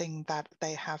something that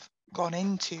they have gone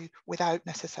into without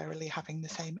necessarily having the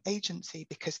same agency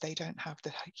because they don't have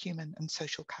the human and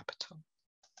social capital.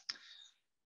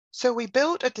 So we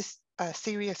built a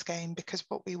serious game because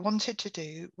what we wanted to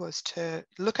do was to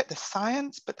look at the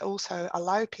science, but also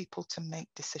allow people to make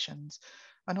decisions.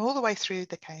 And all the way through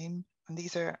the game, and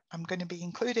these are, I'm going to be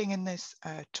including in this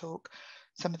talk,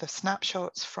 some of the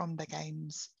snapshots from the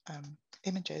game's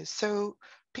images. So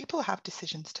people have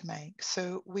decisions to make.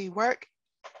 So we work,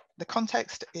 the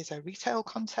context is a retail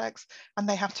context, and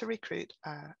they have to recruit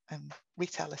a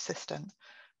retail assistant.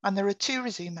 And there are two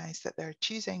resumes that they're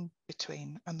choosing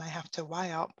between, and they have to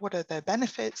weigh up what are the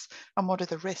benefits and what are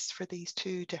the risks for these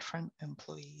two different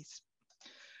employees.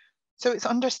 So it's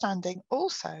understanding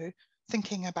also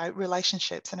thinking about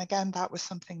relationships. And again, that was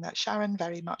something that Sharon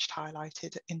very much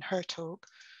highlighted in her talk.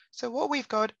 So what we've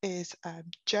got is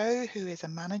Joe, who is a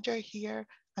manager here,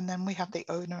 and then we have the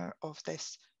owner of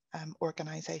this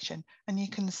organization. And you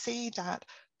can see that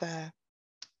the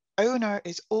owner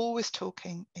is always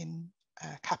talking in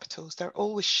capitals. They're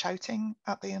always shouting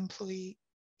at the employees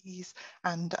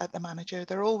and at the manager.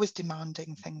 They're always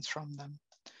demanding things from them.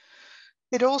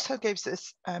 It also gives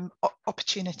us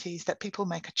opportunities that people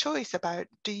make a choice about.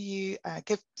 Do you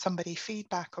give somebody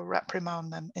feedback or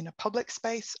reprimand them in a public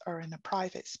space or in a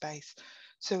private space?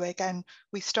 So again,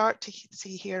 we start to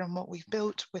see here on what we've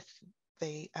built with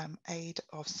the aid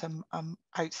of some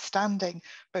outstanding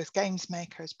both games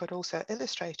makers but also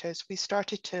illustrators, we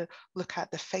started to look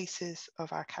at the faces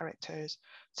of our characters.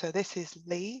 So this is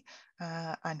Lee,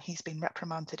 and he's been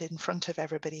reprimanded in front of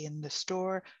everybody in the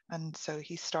store, and so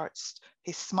his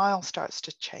smile starts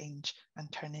to change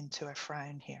and turn into a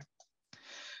frown here.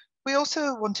 We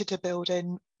also wanted to build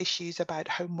in issues about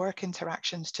homework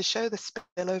interactions to show the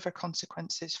spillover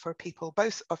consequences for people,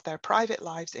 both of their private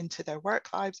lives into their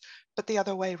work lives, but the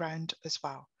other way around as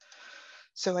well.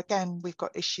 So again, we've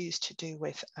got issues to do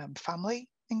with family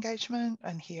engagement,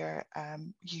 and here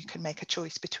you can make a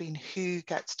choice between who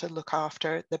gets to look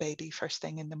after the baby first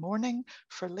thing in the morning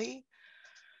for Lee.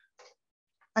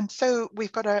 And so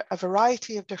we've got a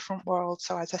variety of different worlds.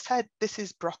 So as I said, this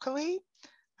is broccoli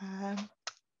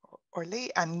or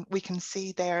Lee, and we can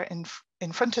see there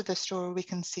in front of the store, we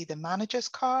can see the manager's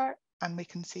car and we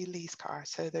can see Lee's car.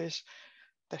 So there's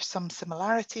some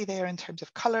similarity there in terms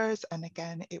of colors. And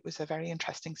again, it was a very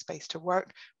interesting space to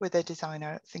work with a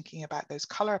designer thinking about those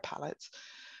color palettes.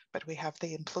 But we have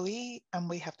the employee and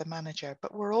we have the manager,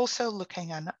 but we're also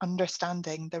looking and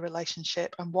understanding the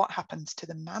relationship and what happens to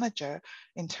the manager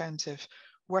in terms of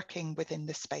working within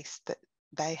the space that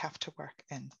they have to work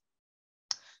in.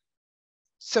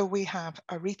 So we have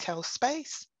a retail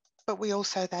space, but we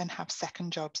also then have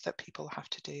second jobs that people have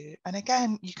to do. And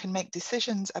again, you can make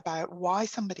decisions about why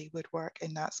somebody would work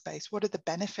in that space. What are the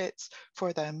benefits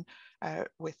for them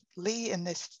with Lee in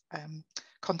this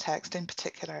context, in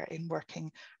particular in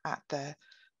working at the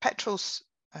petrol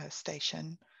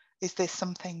station? Is this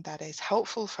something that is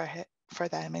helpful for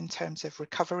them in terms of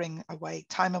recovering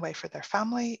time away for their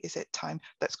family? Is it time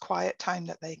that's quiet time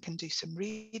that they can do some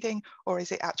reading, or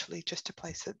is it actually just a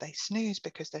place that they snooze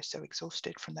because they're so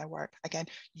exhausted from their work? Again,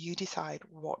 you decide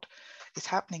what is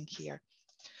happening here.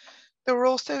 There were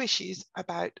also issues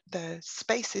about the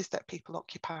spaces that people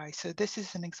occupy. So this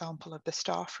is an example of the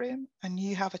staff room, and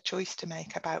you have a choice to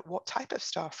make about what type of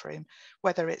staff room,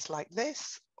 whether it's like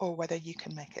this or whether you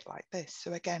can make it like this.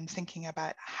 So again, thinking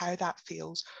about how that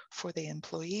feels for the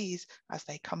employees as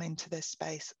they come into this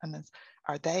space, and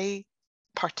are they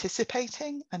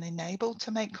participating and enabled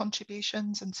to make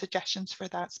contributions and suggestions for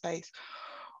that space?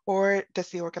 Or does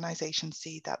the organisation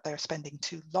see that they're spending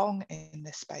too long in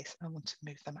this space and want to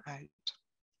move them out?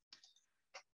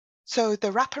 So the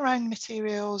wraparound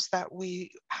materials that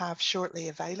we have shortly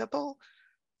available,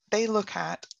 they look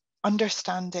at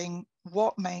understanding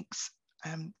what makes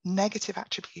negative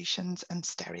attributions and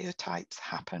stereotypes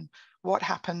happen. What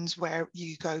happens where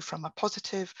you go from a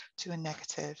positive to a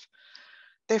negative?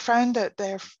 They found that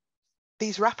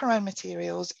these wraparound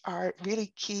materials are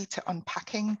really key to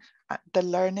unpacking the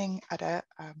learning at a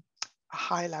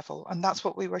high level. And that's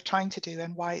what we were trying to do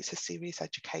and why it's a serious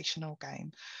educational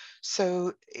game.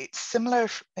 So it's similar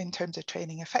in terms of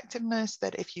training effectiveness,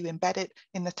 that if you embed it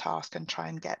in the task and try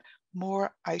and get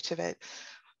more out of it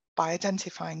by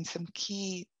identifying some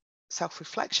key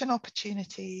self-reflection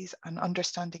opportunities and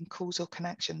understanding causal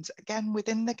connections. Again,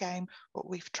 within the game, what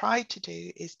we've tried to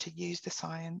do is to use the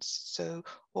science. So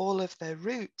all of the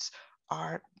routes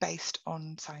are based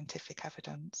on scientific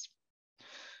evidence.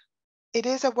 It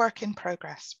is a work in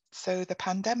progress. So the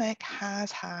pandemic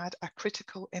has had a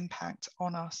critical impact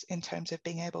on us in terms of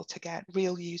being able to get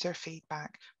real user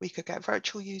feedback. We could get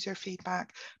virtual user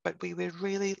feedback, but we would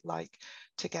really like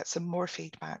to get some more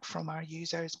feedback from our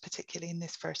users, particularly in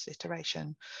this first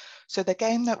iteration. So the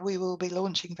game that we will be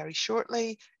launching very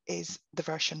shortly is the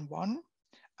version 1,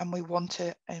 and we want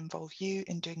to involve you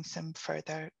in doing some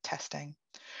further testing.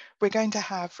 We're going to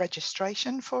have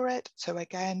registration for it. So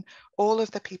again, all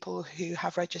of the people who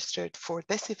have registered for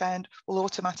this event will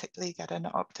automatically get an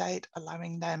update,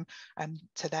 allowing them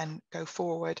to then go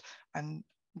forward and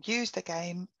use the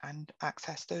game and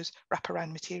access those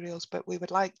wraparound materials. But we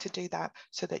would like to do that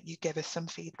so that you give us some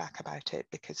feedback about it,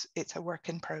 because it's a work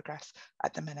in progress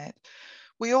at the minute.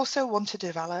 We also want to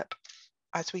develop,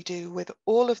 as we do with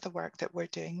all of the work that we're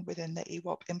doing within the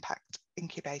EAWOP Impact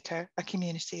Incubator, a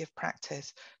community of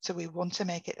practice. So we want to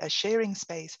make it a sharing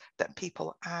space that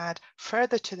people add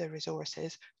further to the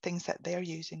resources, things that they're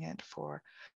using it for.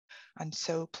 And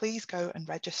so please go and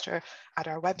register at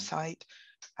our website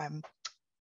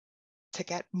to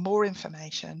get more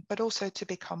information, but also to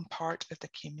become part of the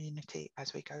community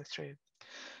as we go through.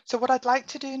 So what I'd like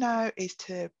to do now is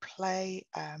to play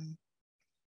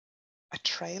a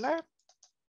trailer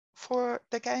for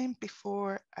the game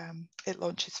before it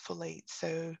launches fully.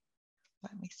 So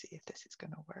let me see if this is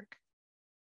going to work.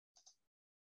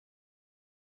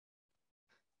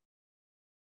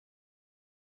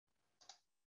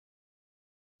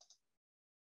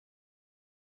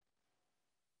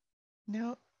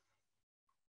 No,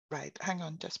 right, hang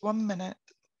on just 1 minute.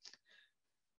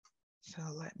 So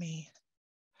let me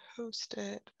host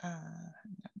it.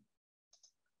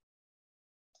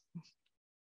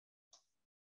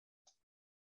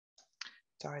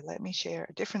 Sorry, let me share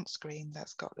a different screen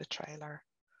that's got the trailer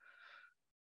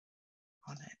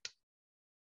on it.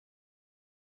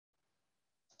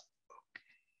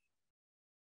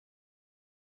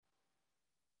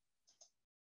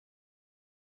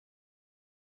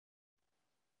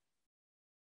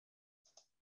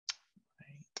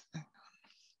 Right.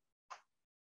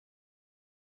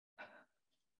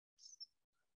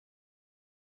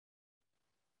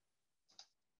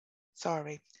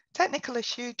 Sorry, technical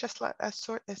issue, just let us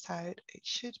sort this out. It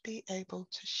should be able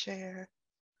to share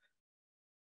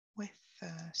with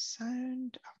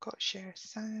sound. I've got share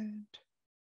sound.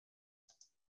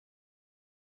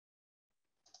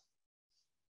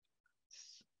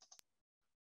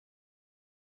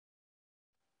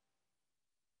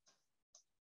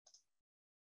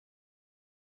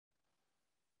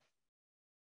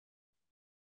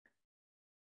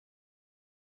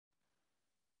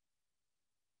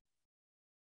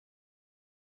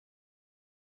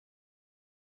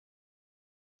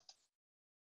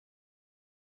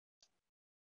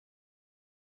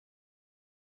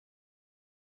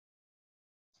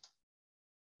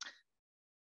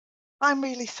 I'm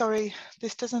really sorry,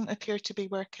 this doesn't appear to be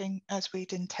working as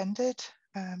we'd intended.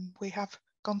 We have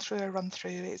gone through a run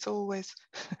through. It's always,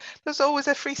 there's always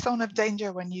a free zone of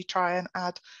danger when you try and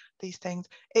add these things.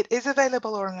 It is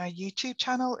available on our YouTube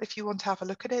channel if you want to have a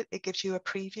look at it. It gives you a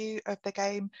preview of the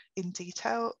game in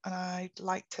detail, and I'd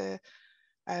like to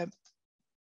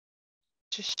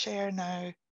just share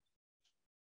now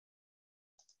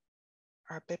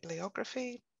our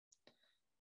bibliography.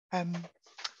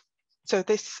 So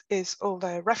this is all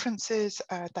the references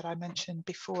that I mentioned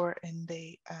before in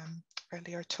the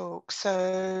earlier talk.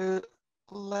 So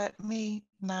let me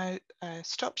now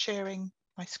stop sharing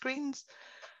my screens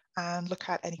and look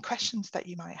at any questions that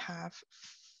you might have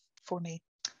for me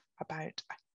about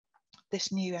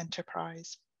this new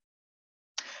enterprise.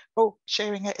 Oh,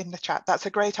 sharing it in the chat. That's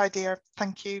a great idea.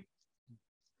 Thank you.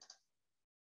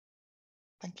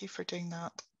 Thank you for doing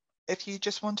that. If you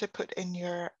just want to put in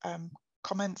your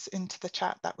comments into the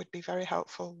chat, that would be very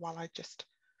helpful while I just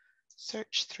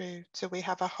search through. So we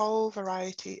have a whole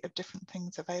variety of different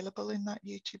things available in that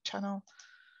YouTube channel,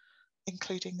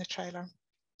 including the trailer.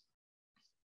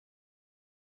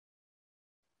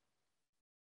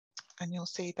 And you'll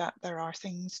see that there are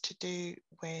things to do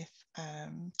with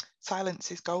Silence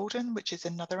is Golden, which is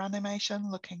another animation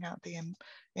looking at the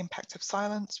impact of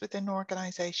silence within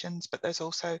organizations, but there's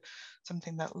also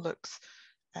something that looks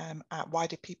at why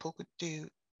do people do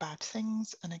bad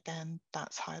things. And again,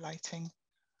 that's highlighting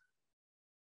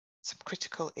some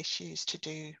critical issues to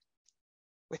do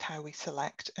with how we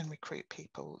select and recruit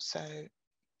people. So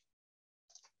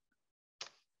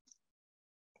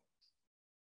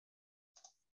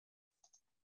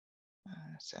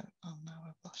oh no,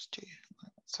 I've lost you.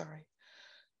 Sorry.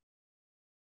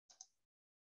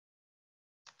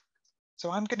 So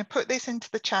I'm going to put this into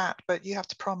the chat, but you have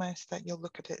to promise that you'll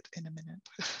look at it in a minute.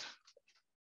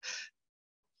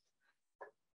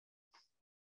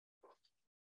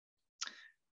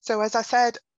 So as I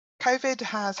said, COVID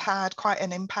has had quite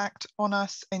an impact on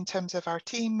us in terms of our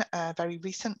team. Very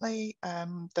recently,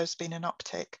 there's been an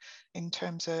uptick in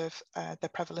terms of the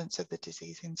prevalence of the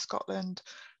disease in Scotland.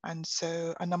 And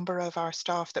so a number of our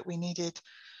staff that we needed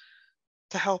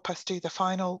to help us do the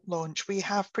final launch, we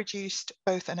have produced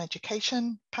both an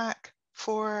education pack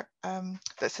for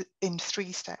that's in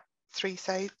three steps.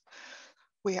 The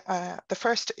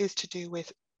first is to do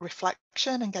with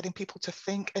reflection and getting people to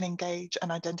think and engage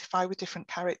and identify with different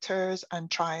characters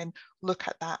and try and look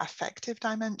at that affective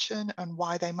dimension and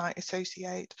why they might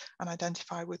associate and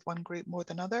identify with one group more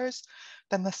than others.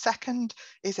 Then the second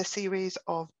is a series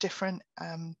of different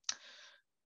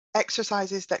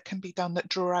exercises that can be done that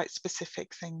draw out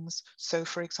specific things. So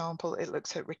for example, it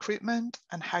looks at recruitment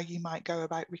and how you might go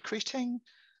about recruiting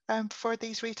for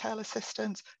these retail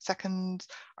assistants. Second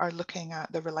are looking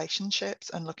at the relationships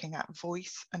and looking at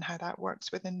voice and how that works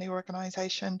within the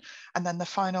organization. And then the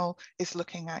final is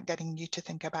looking at getting you to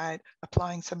think about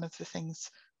applying some of the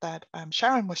things that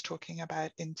Sharon was talking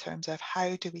about in terms of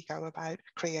how do we go about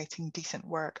creating decent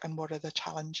work and what are the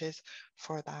challenges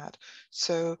for that.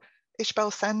 So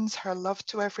Ishbel sends her love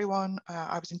to everyone.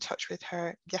 I was in touch with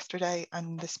her yesterday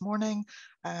and this morning,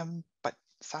 but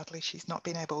sadly she's not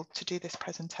been able to do this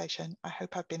presentation. I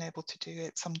hope I've been able to do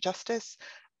it some justice.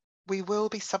 We will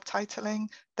be subtitling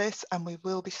this and we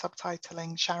will be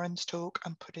subtitling Sharon's talk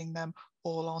and putting them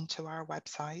all onto our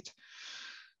website.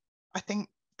 I think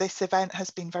this event has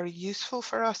been very useful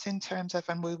for us in terms of,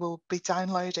 and we will be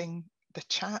downloading the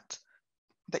chat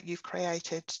that you've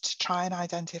created to try and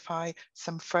identify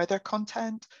some further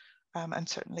content, and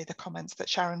certainly the comments that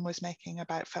Sharon was making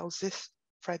about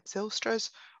Fred Zylstra's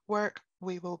work.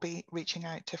 We will be reaching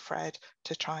out to Fred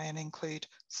to try and include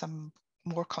some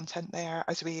more content there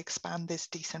as we expand this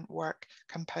decent work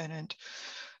component.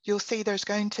 You'll see there's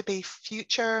going to be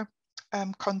future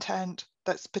content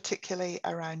that's particularly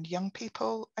around young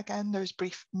people. Again, there's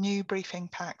new briefing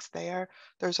packs there.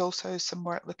 There's also some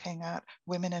work looking at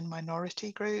women and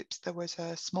minority groups. There was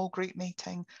a small group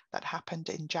meeting that happened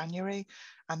in January,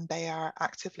 and they are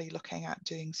actively looking at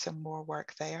doing some more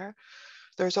work there.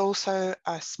 There's also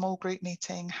a small group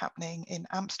meeting happening in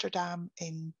Amsterdam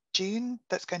in June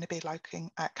that's going to be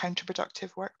looking at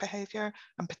counterproductive work behaviour,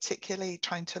 and particularly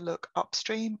trying to look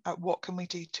upstream at what can we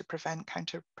do to prevent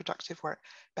counterproductive work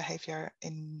behaviour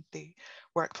in the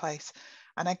workplace.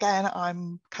 And again,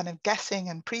 I'm kind of guessing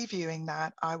and previewing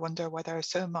that. I wonder whether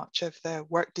so much of the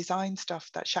work design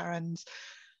stuff that Sharon's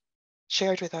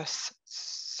shared with us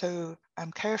so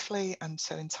carefully and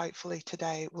so insightfully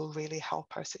today will really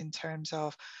help us in terms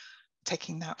of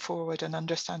taking that forward and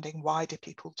understanding why do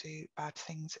people do bad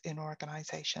things in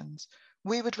organisations.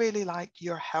 We would really like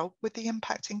your help with the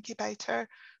Impact Incubator.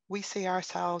 We see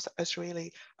ourselves as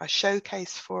really a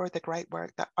showcase for the great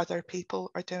work that other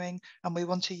people are doing, and we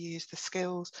want to use the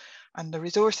skills and the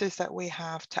resources that we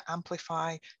have to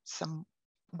amplify some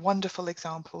wonderful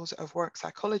examples of work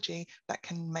psychology that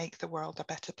can make the world a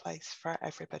better place for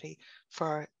everybody,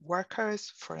 for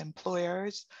workers, for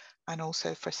employers, and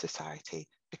also for society,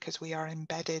 because we are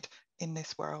embedded in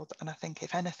this world. And I think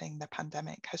if anything, the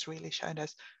pandemic has really shown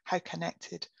us how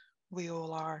connected we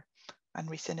all are. And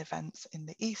recent events in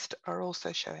the East are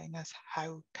also showing us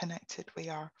how connected we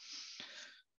are.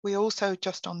 We also,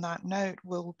 just on that note,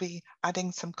 will be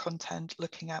adding some content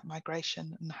looking at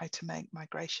migration and how to make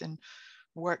migration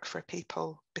work for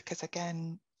people, because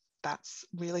again, that's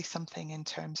really something in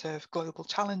terms of global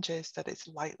challenges that it's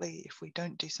likely, if we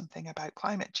don't do something about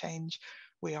climate change,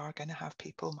 we are going to have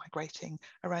people migrating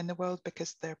around the world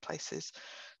because their places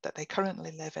that they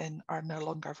currently live in are no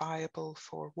longer viable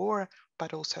for war,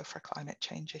 but also for climate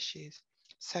change issues.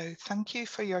 So thank you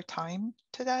for your time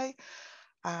today.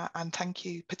 And thank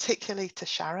you particularly to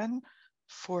Sharon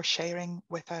for sharing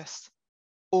with us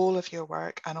all of your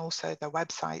work and also the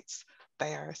websites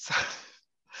there. So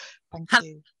thank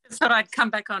you. I thought I'd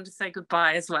come back on to say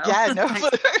goodbye as well. Yeah, no,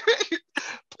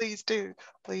 please do,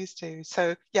 please do.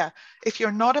 So yeah, if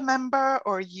you're not a member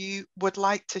or you would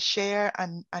like to share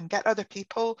and get other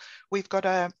people, we've got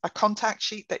a contact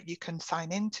sheet that you can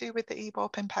sign into with the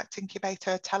EAWOP Impact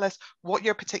Incubator. Tell us what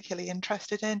you're particularly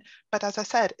interested in. But as I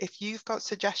said, if you've got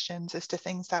suggestions as to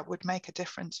things that would make a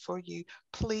difference for you,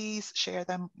 please share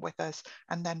them with us,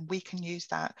 and then we can use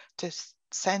that to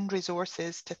send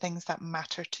resources to things that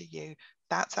matter to you.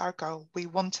 That's our goal. We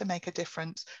want to make a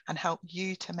difference and help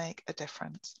you to make a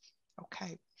difference.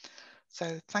 Okay,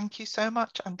 so thank you so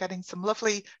much. I'm getting some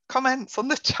lovely comments on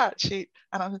the chat sheet,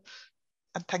 and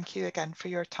thank you again for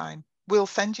your time. We'll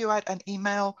send you out an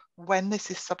email when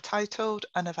this is subtitled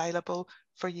and available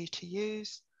for you to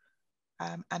use.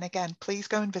 And again, please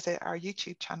go and visit our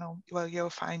YouTube channel where you'll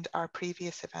find our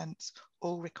previous events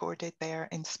all recorded there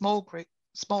in small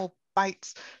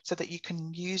bites so that you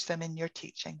can use them in your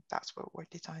teaching. That's what we're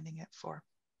designing it for.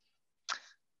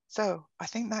 So I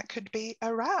think that could be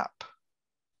a wrap.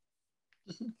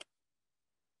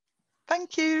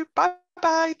 Thank you.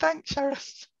 Bye-bye. Thanks, Sharon.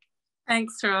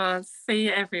 Thanks, Ros. See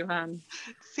you, everyone.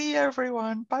 See you,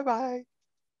 everyone. Bye-bye.